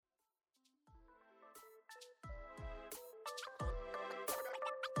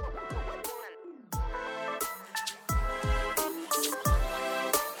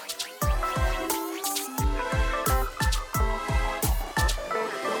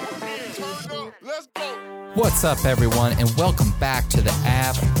What's up, everyone, and welcome back to the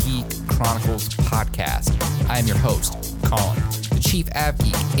Av Geek Chronicles podcast. I am your host, Colin, the Chief Av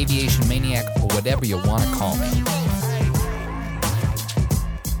Geek, Aviation Maniac, or whatever you want to call me.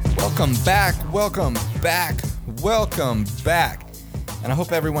 Welcome back. And I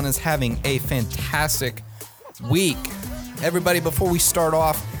hope everyone is having a fantastic week. Everybody, before we start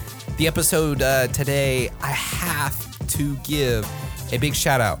off the episode today, I have to give a big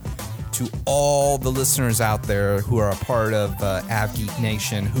shout out to all the listeners out there who are a part of Av Geek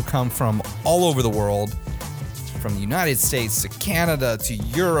Nation, who come from all over the world, from the United States to Canada to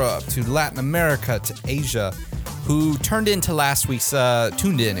Europe to Latin America to Asia, who tuned in to last week's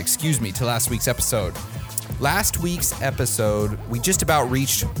episode. Last week's episode, we just about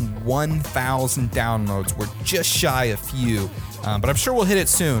reached 1,000 downloads. We're just shy a few, but I'm sure we'll hit it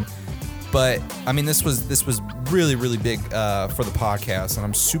soon. But I mean, this was really, really big for the podcast, and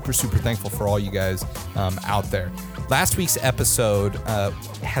I'm super, super thankful for all you guys out there. Last week's episode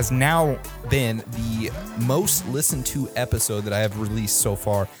has now been the most listened to episode that I have released so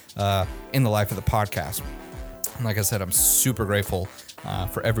far in the life of the podcast. And like I said, I'm super grateful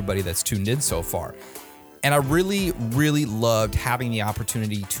for everybody that's tuned in so far. And I really, really loved having the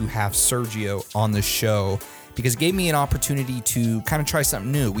opportunity to have Sergio on the show, because it gave me an opportunity to kind of try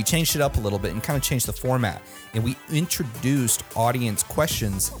something new. We changed it up a little bit and kind of changed the format. And we introduced audience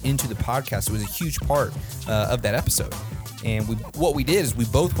questions into the podcast. It was a huge part of that episode. And what we did is we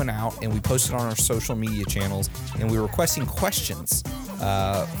both went out and we posted on our social media channels, and we were requesting questions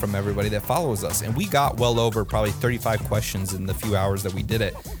from everybody that follows us. And we got well over probably 35 questions in the few hours that we did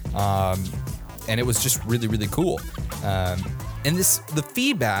it. And it was just really, really cool. And the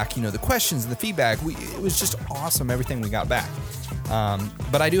feedback, the questions and the feedback, it was just awesome, everything we got back.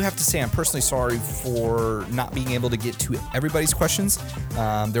 But I do have to say, I'm personally sorry for not being able to get to everybody's questions.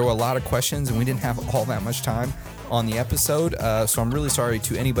 There were a lot of questions, and we didn't have all that much time on the episode. So I'm really sorry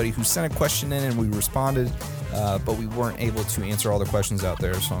to anybody who sent a question in and we responded, but we weren't able to answer all the questions out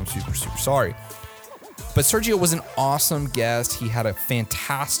there. So I'm super, super sorry. But Sergio was an awesome guest. He had a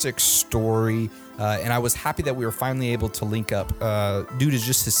fantastic story, and I was happy that we were finally able to link up due to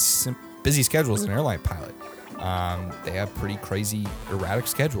just his busy schedule as an airline pilot. They have pretty crazy, erratic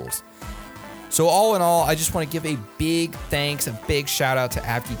schedules. So all in all, I just want to give a big thanks, a big shout out to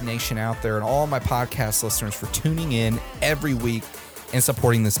Av Geek Nation out there and all my podcast listeners for tuning in every week and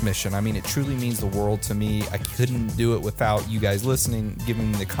supporting this mission. I mean, it truly means the world to me. I couldn't do it without you guys listening, giving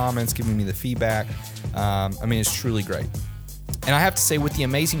me the comments, giving me the feedback. I mean, it's truly great. And I have to say, with the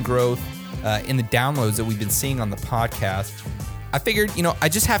amazing growth in the downloads that we've been seeing on the podcast, I figured, I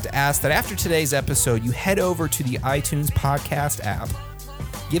just have to ask that after today's episode, you head over to the iTunes podcast app,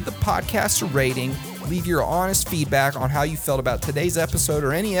 give the podcast a rating, leave your honest feedback on how you felt about today's episode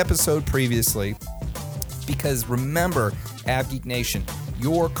or any episode previously. Because remember, Av Geek Nation,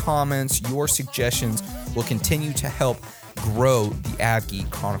 your comments, your suggestions will continue to help grow the Av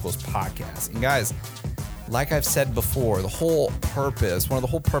Geek Chronicles podcast. And guys, like I've said before, one of the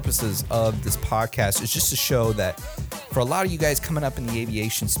whole purposes of this podcast is just to show that for a lot of you guys coming up in the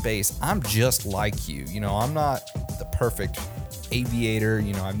aviation space, I'm just like you. I'm not the perfect aviator.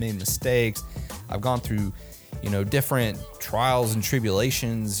 I've made mistakes. I've gone through different trials and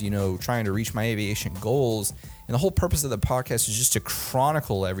tribulations, trying to reach my aviation goals. And the whole purpose of the podcast is just to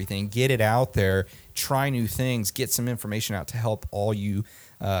chronicle everything, get it out there, try new things, get some information out to help all you,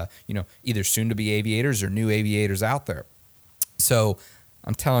 either soon-to-be aviators or new aviators out there. So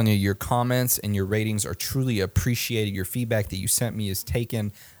I'm telling you, your comments and your ratings are truly appreciated. Your feedback that you sent me is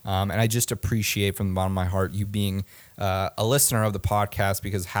taken, and I just appreciate from the bottom of my heart you being a listener of the podcast,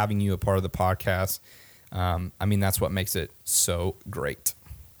 because having you a part of the podcast, that's what makes it so great.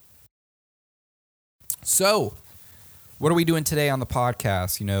 So, what are we doing today on the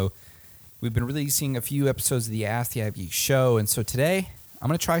podcast? We've been releasing a few episodes of the Ask the Av Geek show, and so today I'm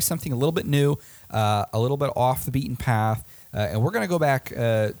going to try something a little bit new, a little bit off the beaten path, and we're going to go back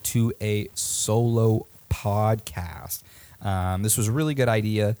to a solo podcast. This was a really good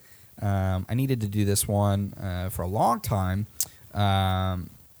idea. I needed to do this one for a long time,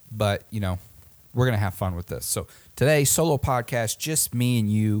 but we're going to have fun with this. So today, solo podcast, just me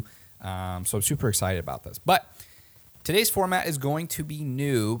and you. So I'm super excited about this. But today's format is going to be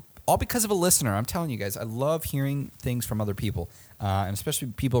new, all because of a listener. I'm telling you guys, I love hearing things from other people, and especially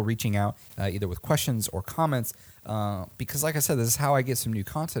people reaching out either with questions or comments, because like I said, this is how I get some new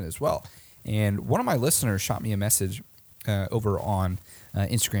content as well. And one of my listeners shot me a message over on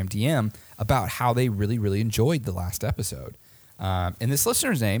Instagram DM about how they really, really enjoyed the last episode. And this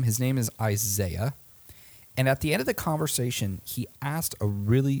listener's name, his name is Isaiah. And at the end of the conversation, he asked a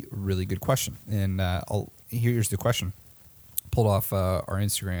really, really good question. And here's the question. Pulled off our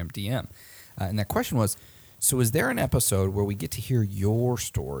Instagram DM. And that question was, so is there an episode where we get to hear your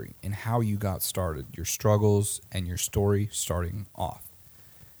story and how you got started, your struggles and your story starting off?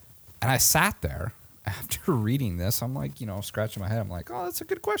 And I sat there after reading this. I'm like, scratching my head. I'm like, oh, that's a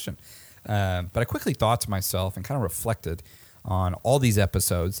good question. But I quickly thought to myself and kind of reflected on all these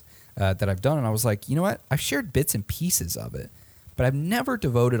episodes that I've done. And I was like, you know what? I've shared bits and pieces of it, but I've never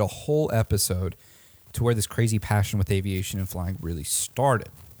devoted a whole episode to where this crazy passion with aviation and flying really started.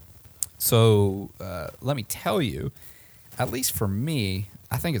 So let me tell you, at least for me,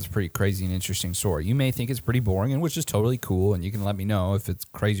 I think it's a pretty crazy and interesting story. You may think it's pretty boring, and which is totally cool, and you can let me know if it's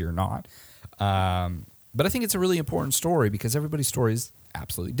crazy or not. But I think it's a really important story because everybody's story is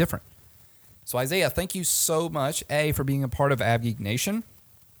absolutely different. So Isaiah, thank you so much, for being a part of AvGeek Nation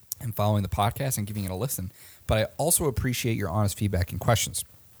and following the podcast and giving it a listen. But I also appreciate your honest feedback and questions.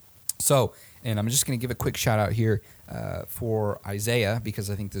 So, and I'm just going to give a quick shout out here for Isaiah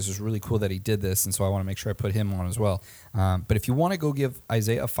because I think this is really cool that he did this, and so I want to make sure I put him on as well. But if you want to go give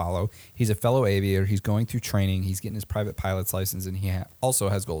Isaiah a follow, he's a fellow aviator. He's going through training. He's getting his private pilot's license, and he also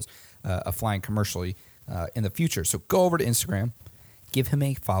has goals of flying commercially in the future. So go over to Instagram, give him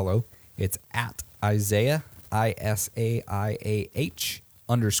a follow. It's at Isaiah,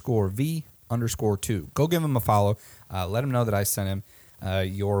 ISAIAH_V_2. Go give him a follow. Let him know that I sent him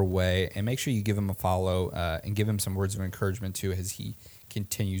your way, and make sure you give him a follow and give him some words of encouragement too as he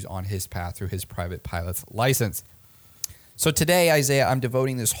continues on his path through his private pilot's license. So today, Isaiah, I'm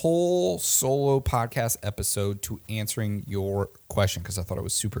devoting this whole solo podcast episode to answering your question because I thought it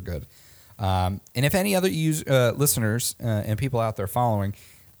was super good. And if any other listeners and people out there following,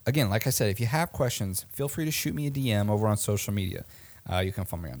 again, like I said, if you have questions, feel free to shoot me a DM over on social media. You can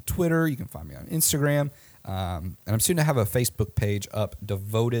find me on Twitter. You can find me on Instagram. And I'm soon to have a Facebook page up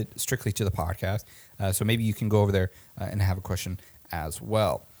devoted strictly to the podcast. So maybe you can go over there and have a question as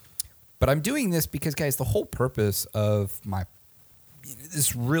well. But I'm doing this because, guys, the whole purpose of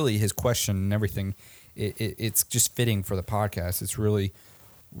this really his question and everything, it's just fitting for the podcast. It's really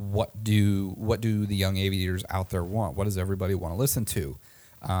what do the young aviators out there want? What does everybody want to listen to?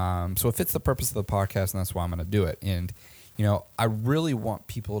 So it fits the purpose of the podcast, and that's why I'm going to do it. And I really want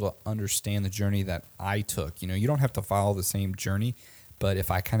people to understand the journey that I took. You don't have to follow the same journey, but if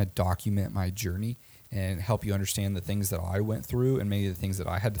I kind of document my journey and help you understand the things that I went through and maybe the things that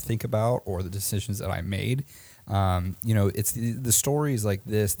I had to think about or the decisions that I made, it's the stories like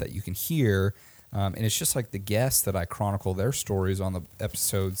this that you can hear, and it's just like the guests that I chronicle their stories on the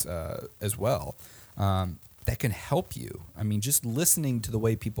episodes as well. That can help you. I mean, just listening to the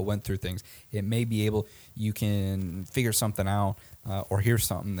way people went through things, it may be you can figure something out or hear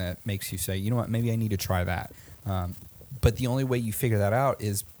something that makes you say, you know what, maybe I need to try that. But the only way you figure that out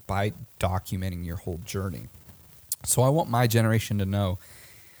is by documenting your whole journey. So I want my generation to know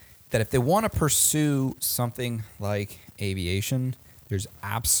that if they want to pursue something like aviation, there's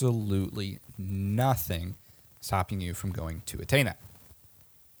absolutely nothing stopping you from going to attain it.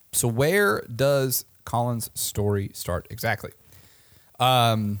 So where does Colin's story start exactly?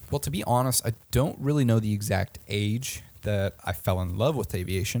 Well, to be honest, I don't really know the exact age that I fell in love with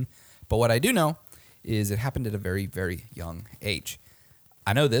aviation, but what I do know is it happened at a very, very young age.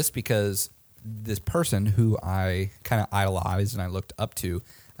 I know this because this person who I kind of idolized and I looked up to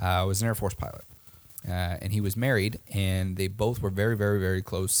was an Air Force pilot, and he was married, and they both were very, very, very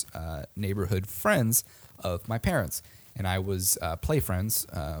close neighborhood friends of my parents, and I was play friends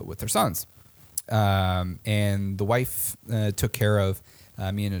with their sons. And the wife took care of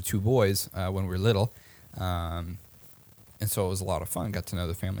me and the two boys when we were little. And so it was a lot of fun. Got to know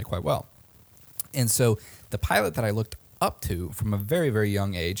the family quite well. And so the pilot that I looked up to from a very, very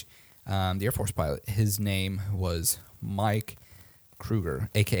young age, the Air Force pilot, his name was Mike Kruger,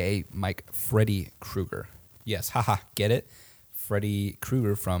 a.k.a. Mike Freddy Kruger. Yes, haha, get it? Freddy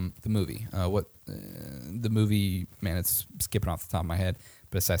Krueger from the movie. The movie, man, it's skipping off the top of my head.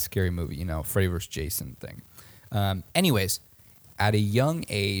 But it's that scary movie, Freddy vs. Jason thing. Anyways, at a young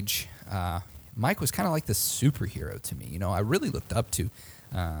age, Mike was kind of like the superhero to me. I really looked up to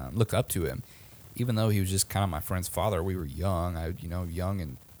him, even though he was just kind of my friend's father. We were young, young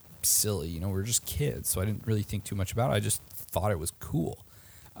and silly. We were just kids, so I didn't really think too much about it. I just thought it was cool.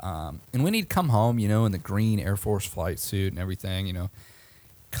 And when he'd come home, in the green Air Force flight suit and everything,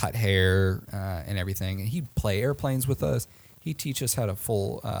 cut hair and everything, and he'd play airplanes with us. He'd teach us how to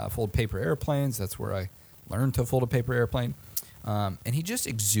fold paper airplanes. That's where I learned to fold a paper airplane. And he just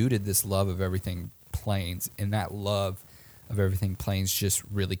exuded this love of everything planes, and that love of everything planes just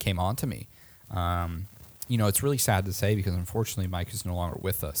really came on to me. it's really sad to say because unfortunately Mike is no longer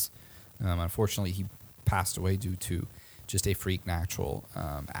with us. Unfortunately, he passed away due to just a freak natural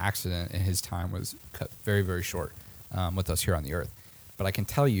accident, and his time was cut very, very short with us here on the Earth. But I can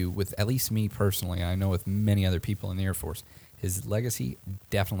tell you, with at least me personally, and I know with many other people in the Air Force, his legacy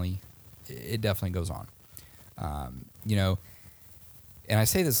definitely goes on. And I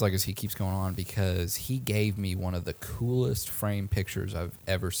say this legacy keeps going on because he gave me one of the coolest frame pictures I've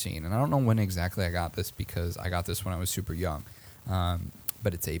ever seen. And I don't know when exactly I got this because I got this when I was super young.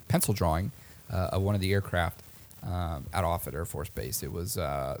 But it's a pencil drawing of one of the aircraft at Offutt Air Force Base. It was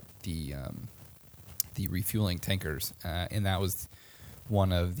the refueling tankers, and that was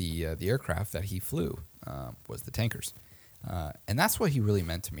one of the aircraft that he flew was the tankers. And that's what he really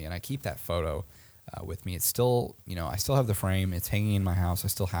meant to me. And I keep that photo with me. It's still, I still have the frame. It's hanging in my house. I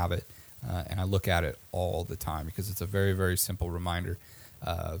still have it. And I look at it all the time because it's a very, very simple reminder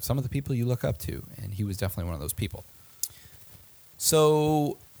of some of the people you look up to. And he was definitely one of those people.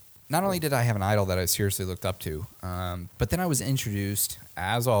 So not only did I have an idol that I seriously looked up to, but then I was introduced,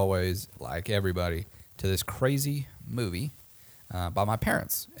 as always, like everybody, to this crazy movie by my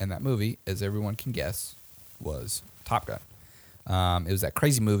parents. And that movie, as everyone can guess, was Top Gun. It was that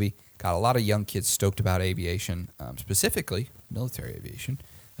crazy movie. Got a lot of young kids stoked about aviation, specifically military aviation,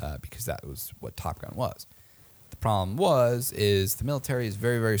 because that was what Top Gun was. The problem is the military is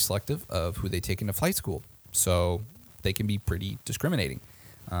very, very selective of who they take into flight school. So they can be pretty discriminating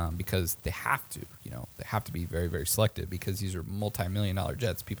because they have to be very, very selective because these are multi-million-dollar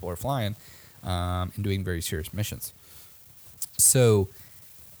jets people are flying and doing very serious missions. So,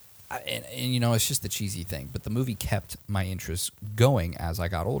 and it's just the cheesy thing, but the movie kept my interest going as I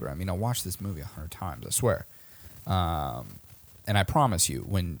got older. I mean, I watched this movie 100 times, I swear. And I promise you,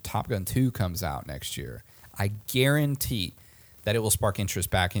 when Top Gun 2 comes out next year, I guarantee that it will spark interest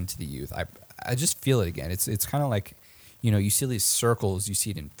back into the youth. I just feel it again. It's kind of like, you see these circles, you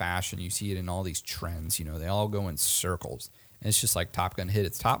see it in fashion, you see it in all these trends, they all go in circles. And it's just like Top Gun hit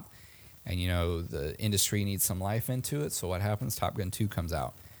its top, and, the industry needs some life into it. So what happens? Top Gun 2 comes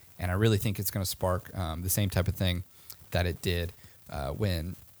out. And I really think it's going to spark the same type of thing that it did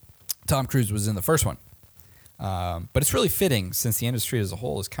when Tom Cruise was in the first one. But it's really fitting since the industry as a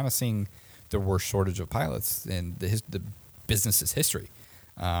whole is kind of seeing the worst shortage of pilots in the business's history.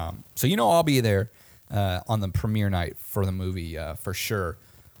 So I'll be there on the premiere night for the movie for sure.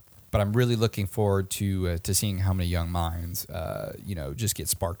 But I'm really looking forward to seeing how many young minds just get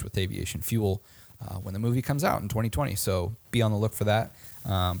sparked with aviation fuel when the movie comes out in 2020. So be on the look for that.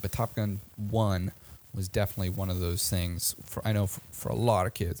 But Top Gun 1 was definitely one of those things, for a lot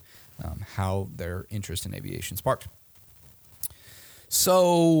of kids, how their interest in aviation sparked.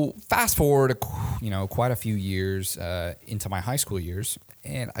 So fast forward, quite a few years into my high school years,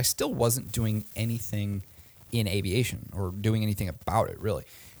 and I still wasn't doing anything in aviation or doing anything about it, really.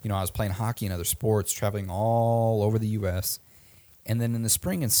 I was playing hockey and other sports, traveling all over the U.S., and then in the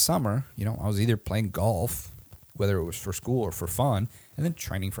spring and summer, I was either playing golf, whether it was for school or for fun, and then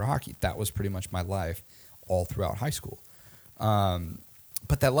training for hockey. That was pretty much my life all throughout high school.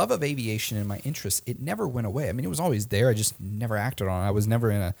 But that love of aviation and my interest, it never went away. I mean, it was always there. I just never acted on it. I was never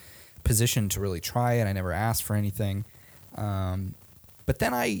in a position to really try it. I never asked for anything. But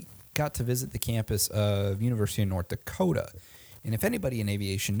then I got to visit the campus of University of North Dakota. And if anybody in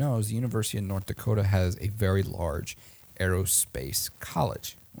aviation knows, the University of North Dakota has a very large aerospace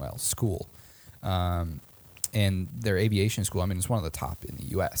college, school. And their aviation school, it's one of the top in the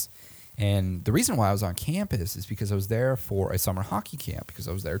U.S. And the reason why I was on campus is because I was there for a summer hockey camp, because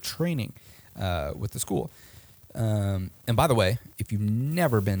I was there training with the school. And by the way, if you've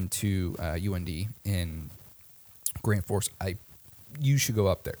never been to UND in Grand Forks, you should go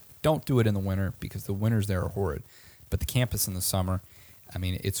up there. Don't do it in the winter because the winters there are horrid. But the campus in the summer,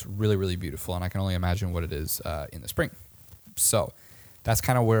 it's really, really beautiful. And I can only imagine what it is in the spring. So that's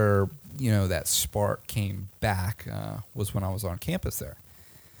kind of where, that spark came back was when I was on campus there.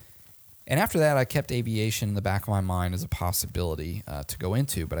 And after that, I kept aviation in the back of my mind as a possibility to go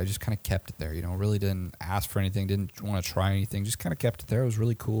into, but I just kind of kept it there, really didn't ask for anything, didn't want to try anything, just kind of kept it there. It was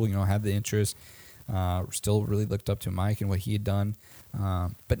really cool, had the interest, still really looked up to Mike and what he had done,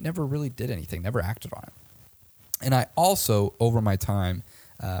 but never really did anything, never acted on it. And I also, over my time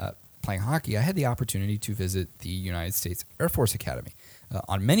playing hockey, I had the opportunity to visit the United States Air Force Academy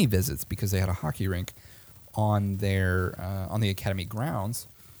on many visits because they had a hockey rink on the academy grounds,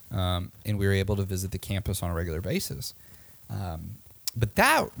 and we were able to visit the campus on a regular basis. But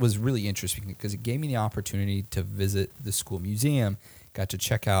that was really interesting because it gave me the opportunity to visit the school museum, got to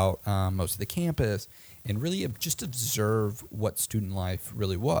check out most of the campus, and really just observe what student life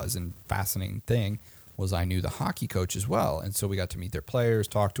really was. And fascinating thing was I knew the hockey coach as well. And so we got to meet their players,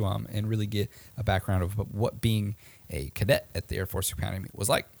 talk to them, and really get a background of what being a cadet at the Air Force Academy was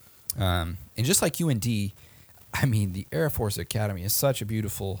like. And just like UND, I mean, the Air Force Academy is such a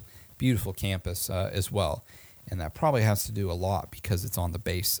beautiful, beautiful campus as well. And that probably has to do a lot because it's on the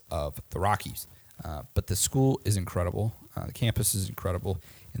base of the Rockies. But the school is incredible. The campus is incredible.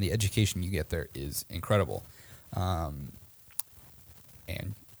 And the education you get there is incredible. And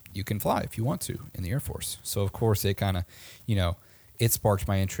you can fly if you want to in the Air Force. So, of course, it kind of, it sparked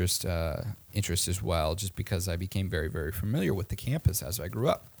my interest as well, just because I became very, very familiar with the campus as I grew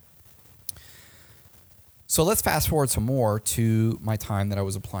up. So let's fast forward some more to my time that I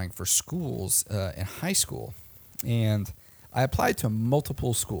was applying for schools in high school. And I applied to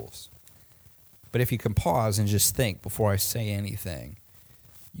multiple schools. But if you can pause and just think before I say anything,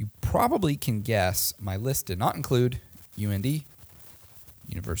 you probably can guess my list did not include UND,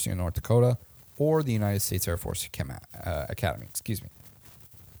 University of North Dakota, or the United States Air Force Academy.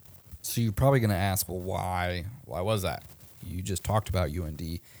 So you're probably going to ask, well, why was that? You just talked about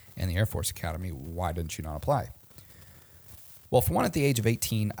UND and the Air Force Academy. Why didn't you not apply? Well, for one, at the age of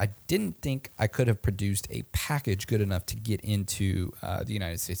 18, I didn't think I could have produced a package good enough to get into the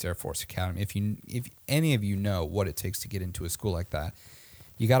United States Air Force Academy. If any of you know what it takes to get into a school like that,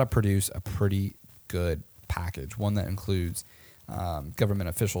 you got to produce a pretty good package, one that includes government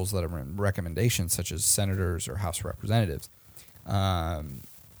officials that are in recommendations, such as senators or House representatives and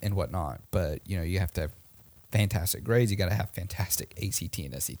whatnot. But, you have to have fantastic grades. You got to have fantastic ACT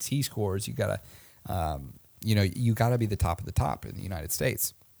and SAT scores. You got to... you got to be the top of the top in the United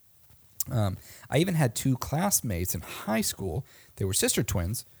States. I even had two classmates in high school. They were sister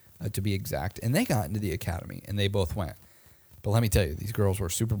twins, to be exact, and they got into the academy, and they both went. But let me tell you, these girls were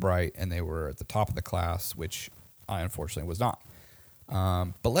super bright, and they were at the top of the class, which I unfortunately was not.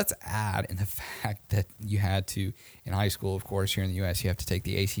 But let's add in the fact that you had to, in high school, of course, here in the U.S., you have to take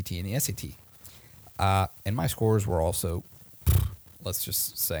the ACT and the SAT. And my scores were also, let's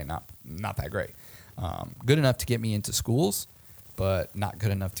just say, not that great. Good enough to get me into schools, but not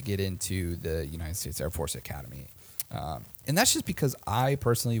good enough to get into the United States Air Force Academy. And that's just because I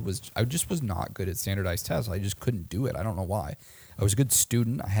personally was not good at standardized tests. I just couldn't do it. I don't know why. I was a good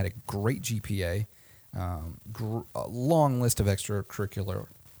student. I had a great GPA, a long list of extracurricular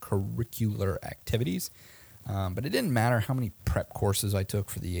activities. But it didn't matter how many prep courses I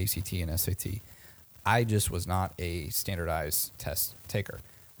took for the ACT and SAT. I just was not a standardized test taker.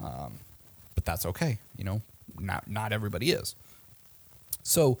 But that's okay. Not everybody is.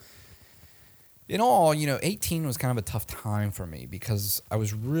 So in all, 18 was kind of a tough time for me because I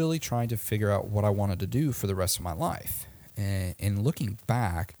was really trying to figure out what I wanted to do for the rest of my life. And looking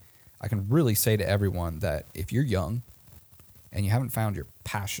back, I can really say to everyone that if you're young and you haven't found your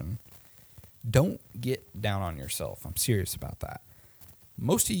passion, don't get down on yourself. I'm serious about that.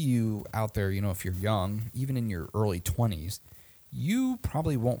 Most of you out there, if you're young, even in your early 20s, you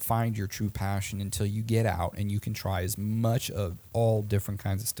probably won't find your true passion until you get out and you can try as much of all different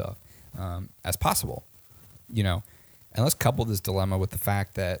kinds of stuff as possible, And let's couple this dilemma with the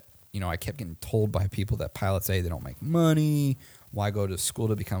fact that, I kept getting told by people that pilots, they don't make money. Why go to school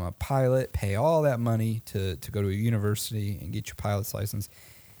to become a pilot, pay all that money to go to a university and get your pilot's license,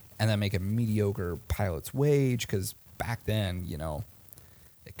 and then make a mediocre pilot's wage? Because back then,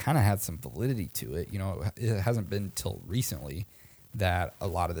 it kind of had some validity to it. It hasn't been till recently that a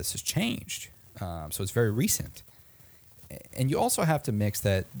lot of this has changed. So it's very recent. And you also have to mix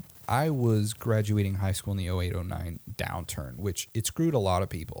that I was graduating high school in the 08-09 downturn, which it screwed a lot of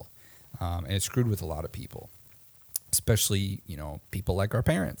people. And it screwed with a lot of people, especially, people like our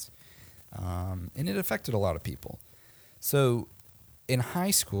parents. And it affected a lot of people. So in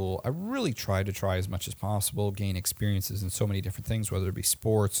high school, I really tried to try as much as possible, gain experiences in so many different things, whether it be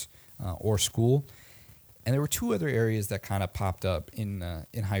sports or school. And there were two other areas that kind of popped up in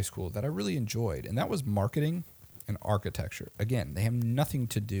high school that I really enjoyed, and that was marketing and architecture. Again, they have nothing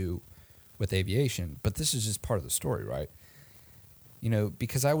to do with aviation, but this is just part of the story, right?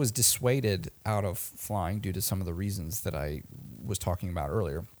 Because I was dissuaded out of flying due to some of the reasons that I was talking about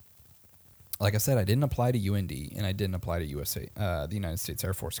earlier. Like I said, I didn't apply to UND, and I didn't apply to the United States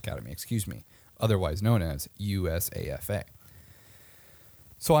Air Force Academy, otherwise known as USAFA.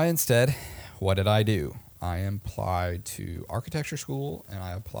 So I instead, what did I do? I applied to architecture school, and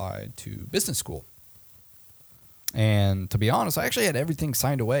I applied to business school. And to be honest, I actually had everything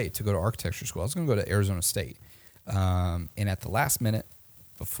signed away to go to architecture school. I was going to go to Arizona State. And at the last minute,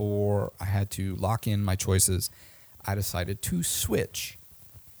 before I had to lock in my choices, I decided to switch.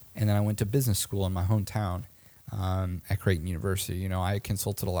 And then I went to business school in my hometown at Creighton University. I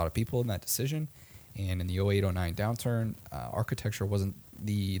consulted a lot of people in that decision, And in the 08-09 downturn, architecture wasn't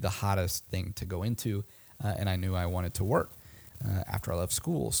the hottest thing to go into, and I knew I wanted to work after I left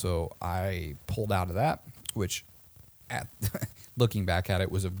school. So I pulled out of that, which looking back at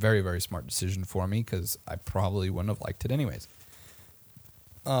it was a very, very smart decision for me because I probably wouldn't have liked it anyways.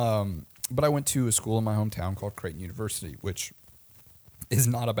 But I went to a school in my hometown called Creighton University, which is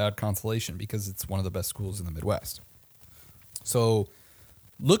not a bad consolation because it's one of the best schools in the Midwest. So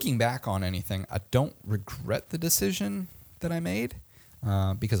looking back on anything, I don't regret the decision that I made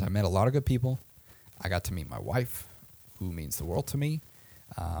because I met a lot of good people. I got to meet my wife, who means the world to me,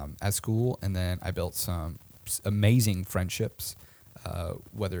 at school, and then I built some amazing friendships,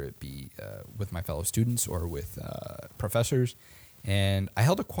 whether it be with my fellow students or with professors. And I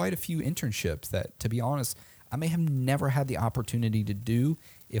held quite a few internships that, to be honest, I may have never had the opportunity to do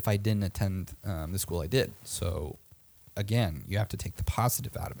if I didn't attend the school I did. So, again, you have to take the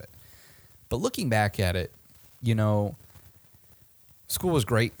positive out of it. But looking back at it, school was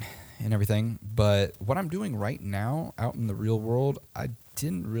great and everything, but what I'm doing right now out in the real world, I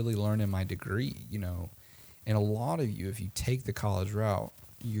didn't really learn in my degree, And a lot of you, if you take the college route,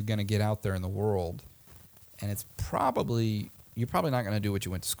 you're going to get out there in the world, and you're probably not going to do what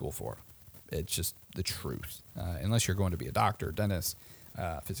you went to school for. It's just the truth. Unless you're going to be a doctor, dentist,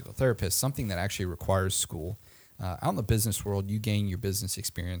 physical therapist, something that actually requires school. Out in the business world, you gain your business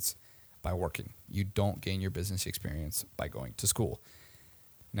experience by working. You don't gain your business experience by going to school.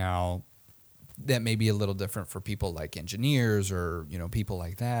 Now, that may be a little different for people like engineers or, people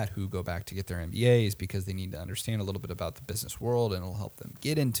like that who go back to get their MBAs because they need to understand a little bit about the business world, and it'll help them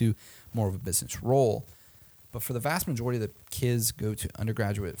get into more of a business role. But for the vast majority of the kids go to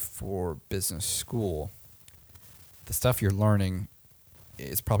undergraduate for business school, the stuff you're learning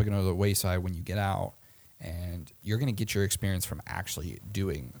is probably going to go to the wayside when you get out, and you're going to get your experience from actually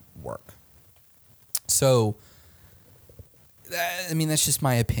doing work. So, that's just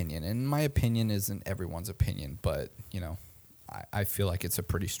my opinion, and my opinion isn't everyone's opinion, but, I feel like it's a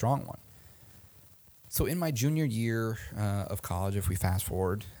pretty strong one. So in my junior year of college, if we fast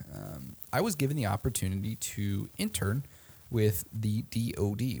forward, I was given the opportunity to intern with the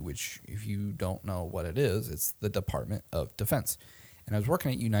DoD, which, if you don't know what it is, it's the Department of Defense. And I was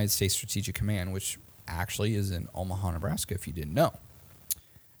working at United States Strategic Command, which actually is in Omaha, Nebraska, if you didn't know.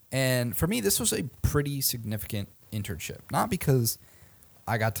 And for me, this was a pretty significant internship, not because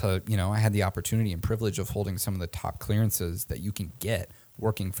I got to, I had the opportunity and privilege of holding some of the top clearances that you can get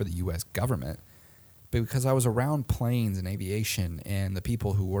working for the U.S. government, but because I was around planes and aviation and the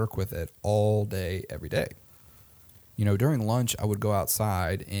people who work with it all day, every day. During lunch, I would go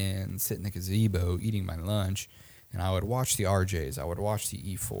outside and sit in the gazebo eating my lunch, and I would watch the RJs. I would watch the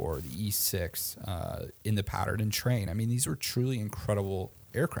E4, the E6 in the pattern and train. These were truly incredible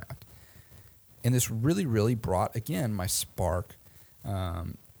aircraft. And this really, really brought, again, my spark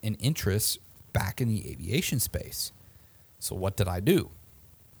and interest back in the aviation space. So what did I do?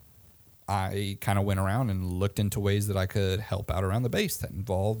 I kind of went around and looked into ways that I could help out around the base that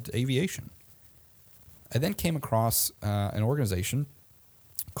involved aviation. I then came across an organization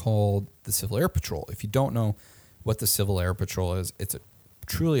called the Civil Air Patrol. If you don't know what the Civil Air Patrol is, it's a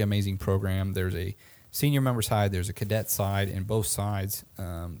truly amazing program. There's a senior member side, there's a cadet side, and both sides,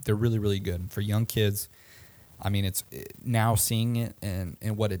 they're really, really good. For young kids, it's now seeing it and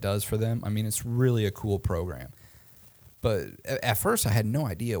what it does for them, it's really a cool program. But at first, I had no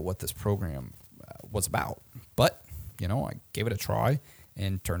idea what this program was about. But, I gave it a try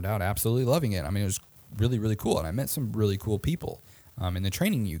and turned out absolutely loving it. It was really, really cool. And I met some really cool people. And the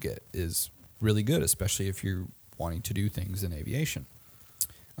training you get is really good, especially if you're wanting to do things in aviation.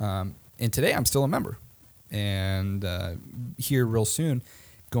 And today, I'm still a member. And here real soon,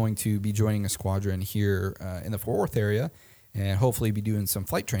 going to be joining a squadron here in the Fort Worth area and hopefully be doing some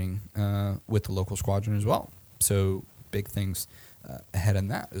flight training with the local squadron as well. So big things ahead in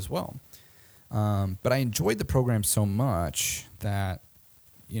that as well. But I enjoyed the program so much that,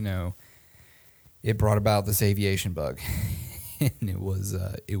 it brought about this aviation bug. And it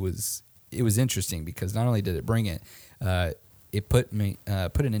was interesting because not only did it bring it, it put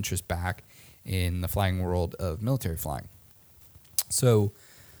an interest back in the flying world of military flying. So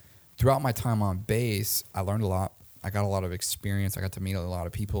throughout my time on base, I learned a lot. I got a lot of experience. I got to meet a lot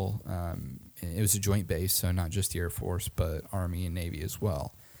of people. It was a joint base, so not just the Air Force, but Army and Navy as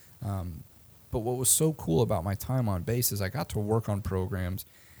well. But what was so cool about my time on base is I got to work on programs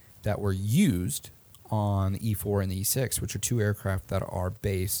that were used on the E4 and the E6, which are two aircraft that are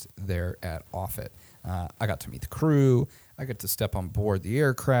based there at Offutt. I got to meet the crew. I got to step on board the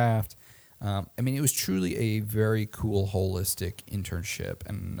aircraft. It was truly a very cool, holistic internship.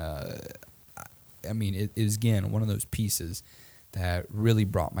 And I mean, it is, again, one of those pieces that really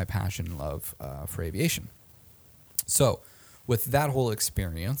brought my passion and love for aviation. So with that whole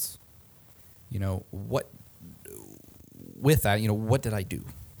experience, what did I do?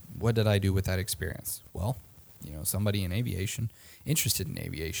 What did I do with that experience? Well, somebody in aviation, interested in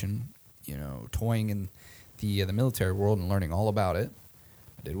aviation, toying in the military world and learning all about it,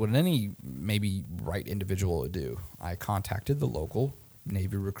 I did what any maybe right individual would do. I contacted the local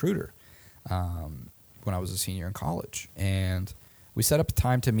Navy recruiter when I was a senior in college, and we set up a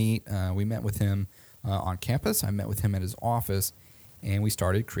time to meet. We met with him on campus. I met with him at his office, and we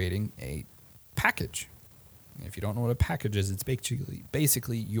started creating a package. And if you don't know what a package is, it's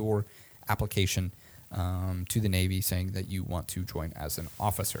basically your application to the Navy saying that you want to join as an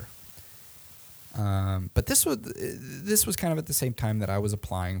officer. But this was kind of at the same time that I was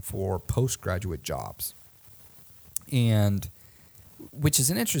applying for postgraduate jobs, and which is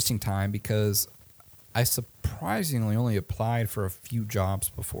an interesting time because I surprisingly only applied for a few jobs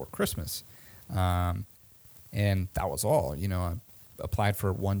before Christmas, and that was all. I applied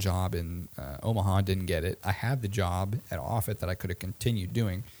for one job in Omaha, didn't get it. I had the job at Offutt that I could have continued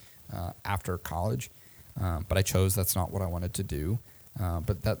doing after college, but I chose that's not what I wanted to do.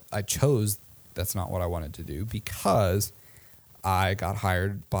 That's not what I wanted to do because I got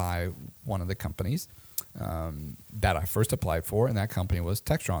hired by one of the companies that I first applied for, and that company was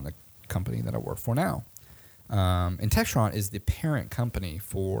Textron, the company that I work for now. And Textron is the parent company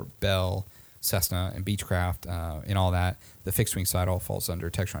for Bell, Cessna, and Beechcraft, and all that. The fixed-wing side all falls under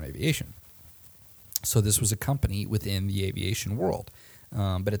Textron Aviation. So this was a company within the aviation world.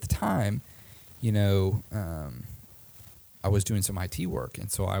 But at the time, I was doing some IT work,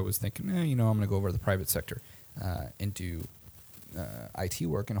 and so I was thinking, I'm going to go over to the private sector and do IT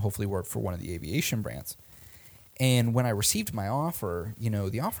work and hopefully work for one of the aviation brands. And when I received my offer,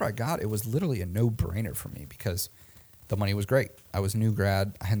 the offer I got, it was literally a no-brainer for me because the money was great. I was a new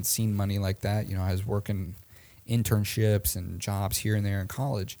grad. I hadn't seen money like that. I was working internships and jobs here and there in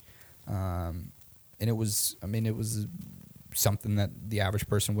college. And it was something that the average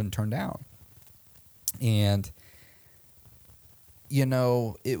person wouldn't turn down. And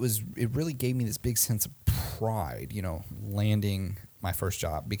it really gave me this big sense of pride, landing my first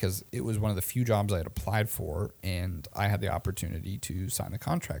job because it was one of the few jobs I had applied for, and I had the opportunity to sign the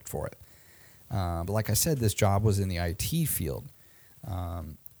contract for it. But like I said, this job was in the IT field,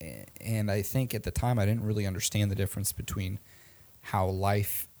 and I think at the time I didn't really understand the difference between how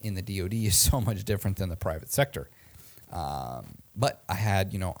life in the DoD is so much different than the private sector. But I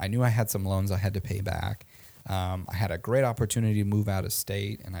knew I had some loans I had to pay back. I had a great opportunity to move out of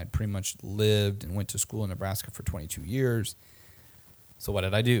state, and I'd pretty much lived and went to school in Nebraska for 22 years. So what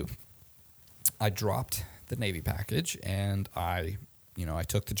did I do? I dropped the Navy package, and I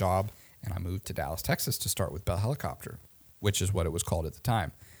took the job, and I moved to Dallas, Texas to start with Bell Helicopter, which is what it was called at the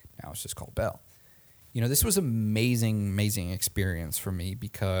time. Now it's just called Bell. This was an amazing experience for me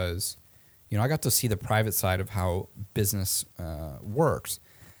because, I got to see the private side of how business works.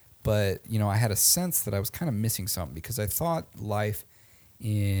 But, I had a sense that I was kind of missing something because I thought life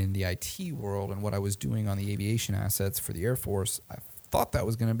in the IT world and what I was doing on the aviation assets for the Air Force, I thought that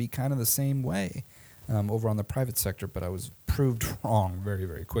was going to be kind of the same way over on the private sector, but I was proved wrong very,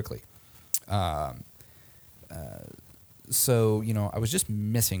 very quickly. So, I was just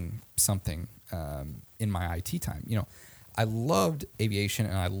missing something in my IT time. I loved aviation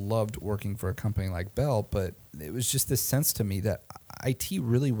and I loved working for a company like Bell, but it was just this sense to me that IT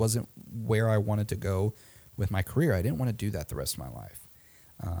really wasn't where I wanted to go with my career. I didn't want to do that the rest of my life.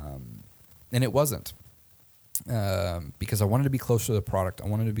 And it wasn't because I wanted to be closer to the product. I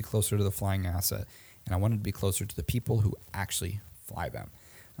wanted to be closer to the flying asset, and I wanted to be closer to the people who actually fly them.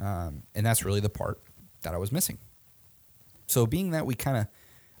 And that's really the part that I was missing. So being that we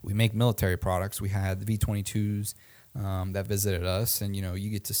make military products, we had the V-22s that visited us, and you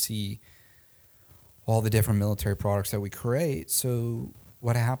get to see all the different military products that we create. So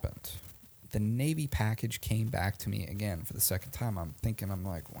what happened? The Navy package came back to me again for the second time. I'm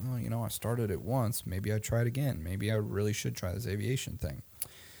like, well, I started it once. Maybe I try it again. Maybe I really should try this aviation thing.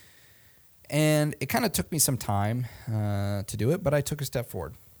 And it kind of took me some time to do it, but I took a step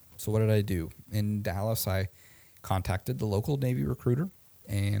forward. So what did I do? In Dallas, I contacted the local Navy recruiter,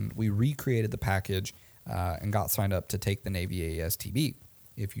 and we recreated the package and got signed up to take the Navy ASTB.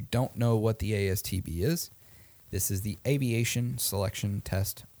 If you don't know what the ASTB is, this is the Aviation Selection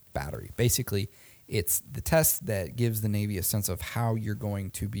Test Battery. Basically, it's the test that gives the Navy a sense of how you're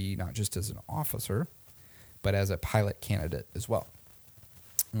going to be not just as an officer, but as a pilot candidate as well.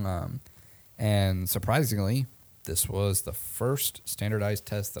 And surprisingly, this was the first standardized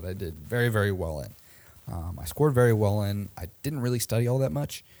test that I did very, very well in. I scored very well in. I didn't really study all that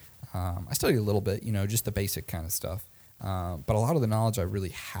much. I studied a little bit, just the basic kind of stuff. But a lot of the knowledge I really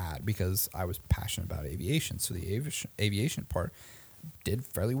had because I was passionate about aviation. So the aviation part did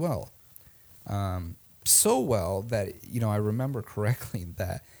fairly well. So well that, I remember correctly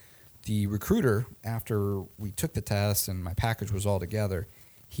that the recruiter, after we took the test and my package was all together,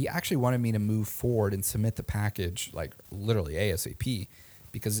 he actually wanted me to move forward and submit the package like literally ASAP,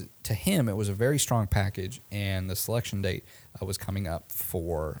 because to him it was a very strong package and the selection date was coming up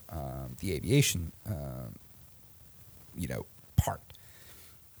for the aviation part.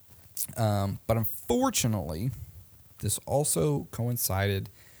 But unfortunately, this also coincided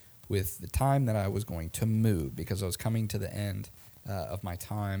with the time that I was going to move, because I was coming to the end of my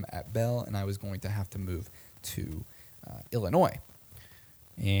time at Bell and I was going to have to move to Illinois.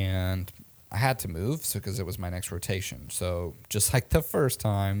 And I had to move because it was my next rotation. So just like the first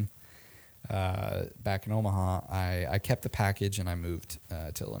time back in Omaha, I kept the package and I moved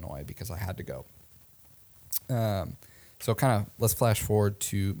to Illinois because I had to go. So kind of let's flash forward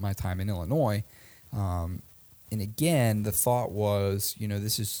to my time in Illinois. And again, the thought was,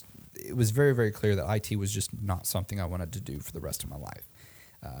 it was very, very clear that IT was just not something I wanted to do for the rest of my life.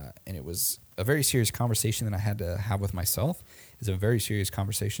 And it was a very serious conversation that I had to have with myself. It's a very serious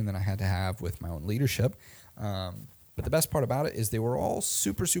conversation that I had to have with my own leadership. But the best part about it is they were all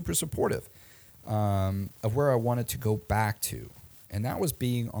super, super supportive of where I wanted to go back to. And that was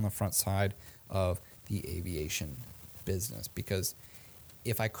being on the front side of the aviation business. Because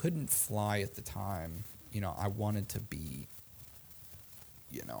if I couldn't fly at the time, I wanted to be,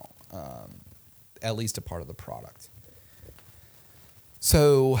 at least a part of the product.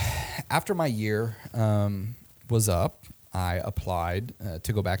 So after my year was up, I applied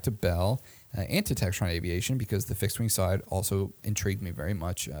to go back to Bell and to Textron Aviation because the fixed wing side also intrigued me very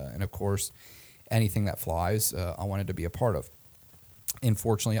much. And of course, anything that flies, I wanted to be a part of. And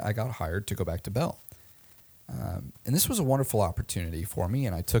fortunately, I got hired to go back to Bell. And this was a wonderful opportunity for me,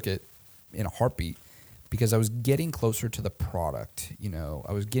 and I took it in a heartbeat because I was getting closer to the product.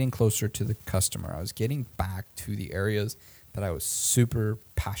 I was getting closer to the customer. I was getting back to the areas that I was super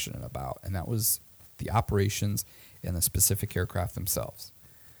passionate about, and that was the operations and the specific aircraft themselves.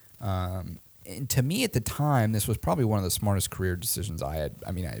 And to me at the time, this was probably one of the smartest career decisions I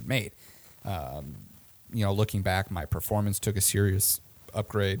had made. Looking back, my performance took a serious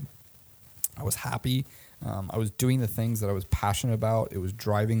upgrade. I was happy. I was doing the things that I was passionate about. It was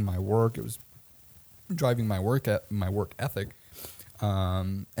driving my work. It was driving my work ethic,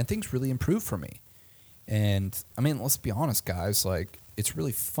 and things really improved for me. And let's be honest, guys. It's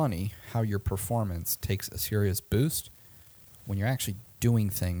really funny how your performance takes a serious boost when you're actually doing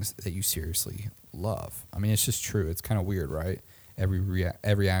things that you seriously love. It's just true. It's kind of weird, right?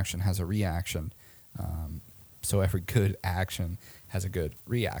 Every action has a reaction. So every good action has a good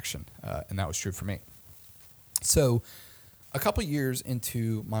reaction, and that was true for me. So a couple years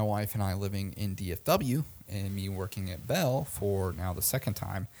into my wife and I living in DFW and me working at Bell for now the second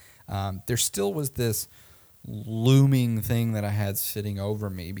time, there still was this looming thing that I had sitting over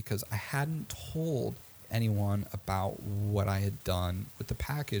me because I hadn't told anyone about what I had done with the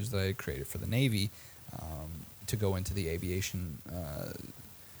package that I had created for the Navy to go into the aviation,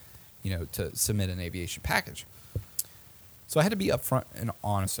 to submit an aviation package. So I had to be upfront and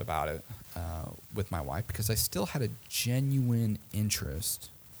honest about it with my wife because I still had a genuine interest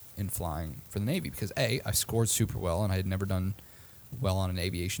in flying for the Navy because A, I scored super well and I had never done well on an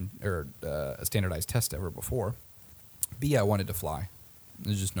aviation or a standardized test ever before. B, I wanted to fly.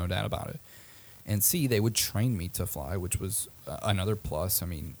 There's just no doubt about it. And C, they would train me to fly, which was another plus.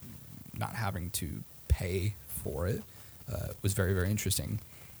 Not having to pay for it was very, very interesting.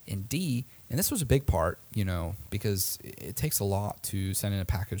 And D, and this was a big part, because it takes a lot to send in a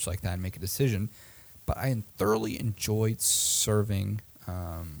package like that and make a decision. But I thoroughly enjoyed serving,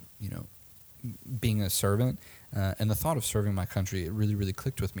 being a servant. And the thought of serving my country, it really, really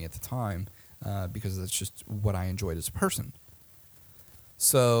clicked with me at the time because that's just what I enjoyed as a person.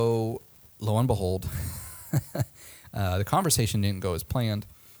 So, lo and behold, the conversation didn't go as planned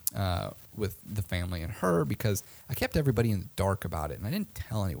with the family and her because I kept everybody in the dark about it, and I didn't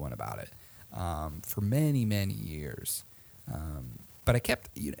tell anyone about it for many, many years. But I kept,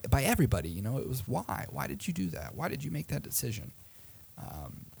 by everybody, it was why? Why did you do that? Why did you make that decision?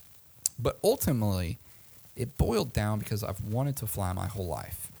 But ultimately, it boiled down because I've wanted to fly my whole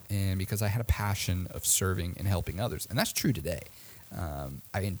life and because I had a passion of serving and helping others. And that's true today.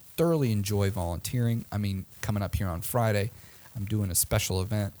 I thoroughly enjoy volunteering. Coming up here on Friday, I'm doing a special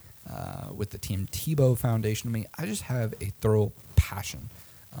event with the Team Tebow Foundation. I mean, I just have a thorough passion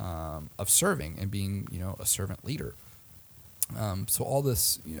of serving and being, a servant leader. So all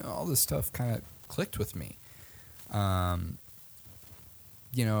this stuff kind of clicked with me. And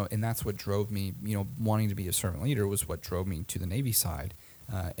that's what drove me, wanting to be a servant leader was what drove me to the Navy side.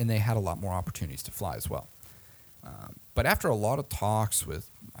 And they had a lot more opportunities to fly as well. But after a lot of talks with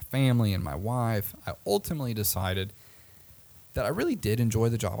my family and my wife, I ultimately decided that I really did enjoy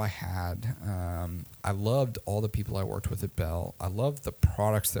the job I had. I loved all the people I worked with at Bell. I loved the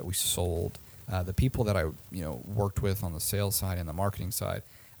products that we sold, the people that I worked with on the sales side and the marketing side.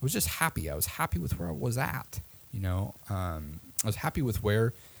 I was just happy. I was happy with where I was at. I was happy with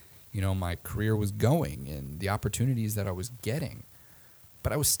where my career was going and the opportunities that I was getting.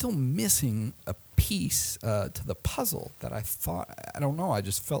 But I was still missing a piece to the puzzle that I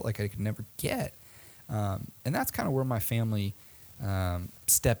just felt like I could never get. And that's kind of where my family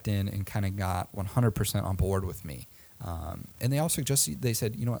stepped in and kind of got 100% on board with me. And they all suggested, they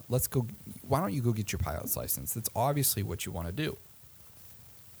said, why don't you go get your pilot's license? That's obviously what you want to do.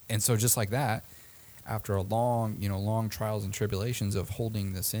 And so just like that, after a long trials and tribulations of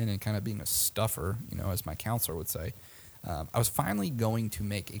holding this in and kind of being a stuffer, as my counselor would say, I was finally going to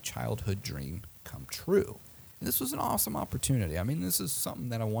make a childhood dream come true. And this was an awesome opportunity. I mean, this is something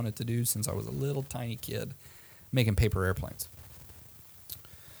that I wanted to do since I was a little tiny kid making paper airplanes.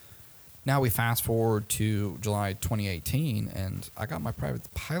 Now we fast forward to July 2018, and I got my private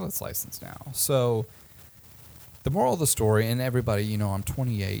pilot's license now. So the moral of the story, and everybody, I'm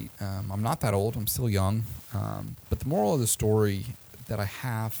 28. I'm not that old. I'm still young. But the moral of the story that I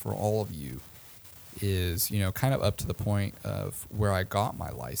have for all of you is, kind of up to the point of where I got my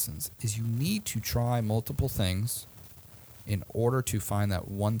license, is you need to try multiple things in order to find that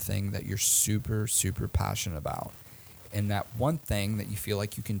one thing that you're super, super passionate about. And that one thing that you feel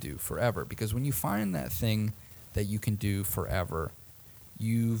like you can do forever. Because when you find that thing that you can do forever,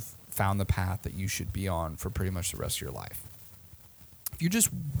 you've found the path that you should be on for pretty much the rest of your life. If you're just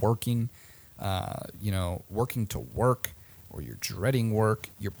working, working to work, or you're dreading work,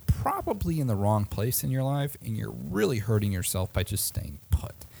 you're probably in the wrong place in your life, and you're really hurting yourself by just staying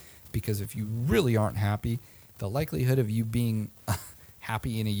put. Because if you really aren't happy, the likelihood of you being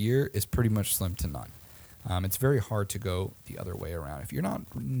happy in a year is pretty much slim to none. It's very hard to go the other way around. If you're not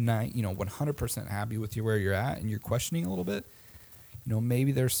 100% happy with where you're at and you're questioning a little bit,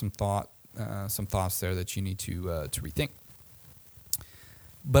 maybe there's some thoughts there that you need to rethink.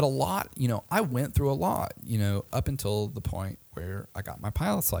 But a lot, I went through a lot, up until the point where I got my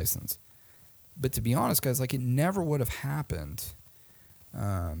pilot's license. But to be honest, guys, it never would have happened,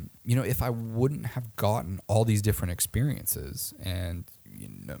 if I wouldn't have gotten all these different experiences. And,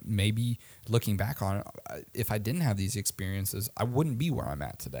 maybe looking back on it, if I didn't have these experiences, I wouldn't be where I'm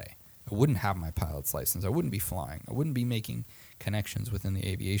at today. I wouldn't have my pilot's license. I wouldn't be flying. I wouldn't be making connections within the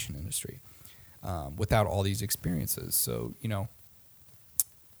aviation industry without all these experiences. So,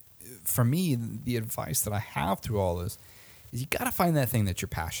 for me, the advice that I have through all this is you got to find that thing that you're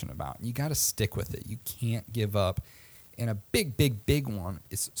passionate about. You got to stick with it. You can't give up. And a big, big, big one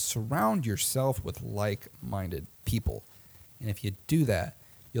is surround yourself with like-minded people. And if you do that,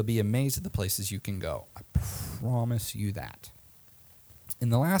 you'll be amazed at the places you can go. I promise you that.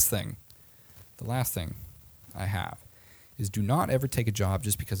 And the last thing I have is do not ever take a job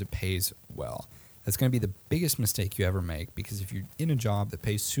just because it pays well. That's going to be the biggest mistake you ever make, because if you're in a job that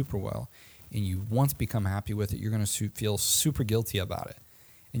pays super well and you once become happy with it, you're going to feel super guilty about it.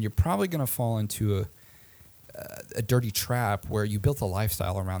 And you're probably going to fall into a dirty trap where you built a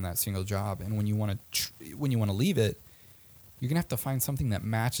lifestyle around that single job. And when you want to leave it, you're going to have to find something that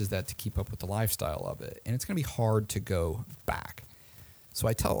matches that to keep up with the lifestyle of it. And it's going to be hard to go back. So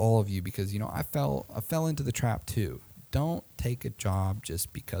I tell all of you, because, I fell into the trap too. Don't take a job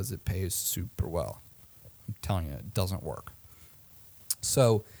just because it pays super well. I'm telling you, it doesn't work.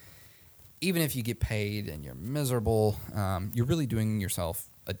 So even if you get paid and you're miserable, you're really doing yourself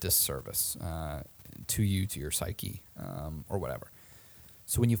a disservice to your psyche, or whatever.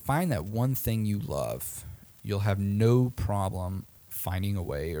 So when you find that one thing you love, you'll have no problem finding a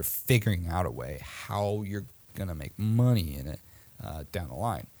way or figuring out a way how you're going to make money in it down the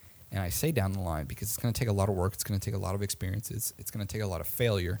line. And I say down the line because it's going to take a lot of work. It's going to take a lot of experiences. It's going to take a lot of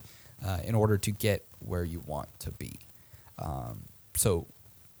failure in order to get where you want to be. So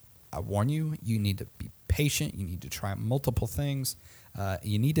I warn you, you need to be patient. You need to try multiple things.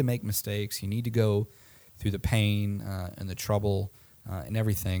 You need to make mistakes. You need to go through the pain and the trouble and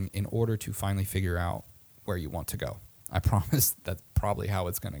everything in order to finally figure out where you want to go. I promise that's probably how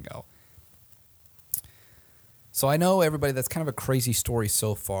it's going to go. So I know, everybody, that's kind of a crazy story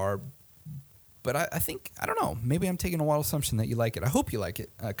so far, but I think, I don't know, maybe I'm taking a wild assumption that you like it. I hope you like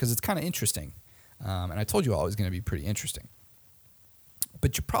it, because it's kind of interesting. And I told you all it was going to be pretty interesting.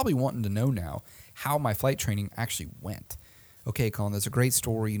 But you're probably wanting to know now how my flight training actually went. Okay, Colin, that's a great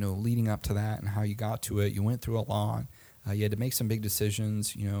story, leading up to that and how you got to it. You went through a lot. You had to make some big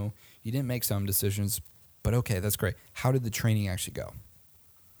decisions. You didn't make some decisions, but okay, that's great. How did the training actually go?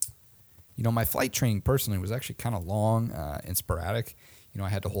 My flight training personally was actually kind of long and sporadic. I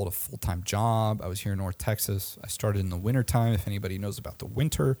had to hold a full-time job. I was here in North Texas. I started in the wintertime. If anybody knows about the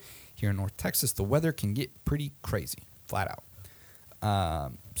winter here in North Texas, the weather can get pretty crazy, flat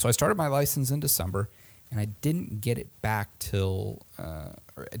out. So I started my license in December, and I didn't get it back I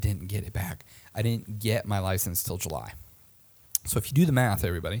didn't get my license till July. So if you do the math,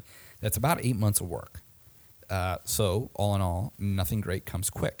 everybody, that's about 8 months of work. So all in all, nothing great comes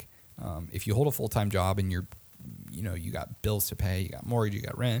quick. If you hold a full-time job and you got bills to pay, you got mortgage, you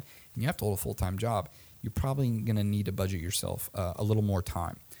got rent, and you have to hold a full-time job, you're probably going to need to budget yourself a little more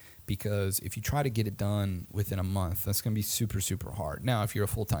time, because if you try to get it done within a month, that's going to be super, super hard. Now, if you're a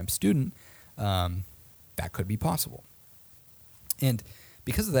full-time student, that could be possible. And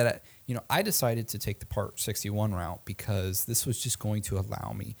because of that, I decided to take the Part 61 route, because this was just going to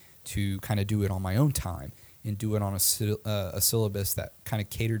allow me to kind of do it on my own time and do it on a syllabus that kind of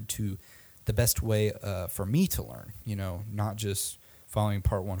catered to the best way for me to learn, not just following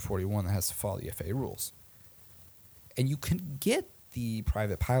Part 141 that has to follow the FAA rules. And you can get the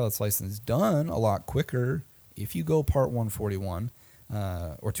private pilot's license done a lot quicker if you go Part 141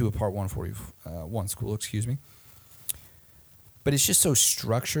 or to a Part 141 school, But it's just so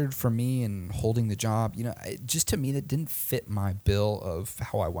structured for me and holding the job. Just to me, that didn't fit my bill of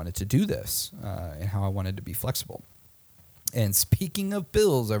how I wanted to do this and how I wanted to be flexible. And speaking of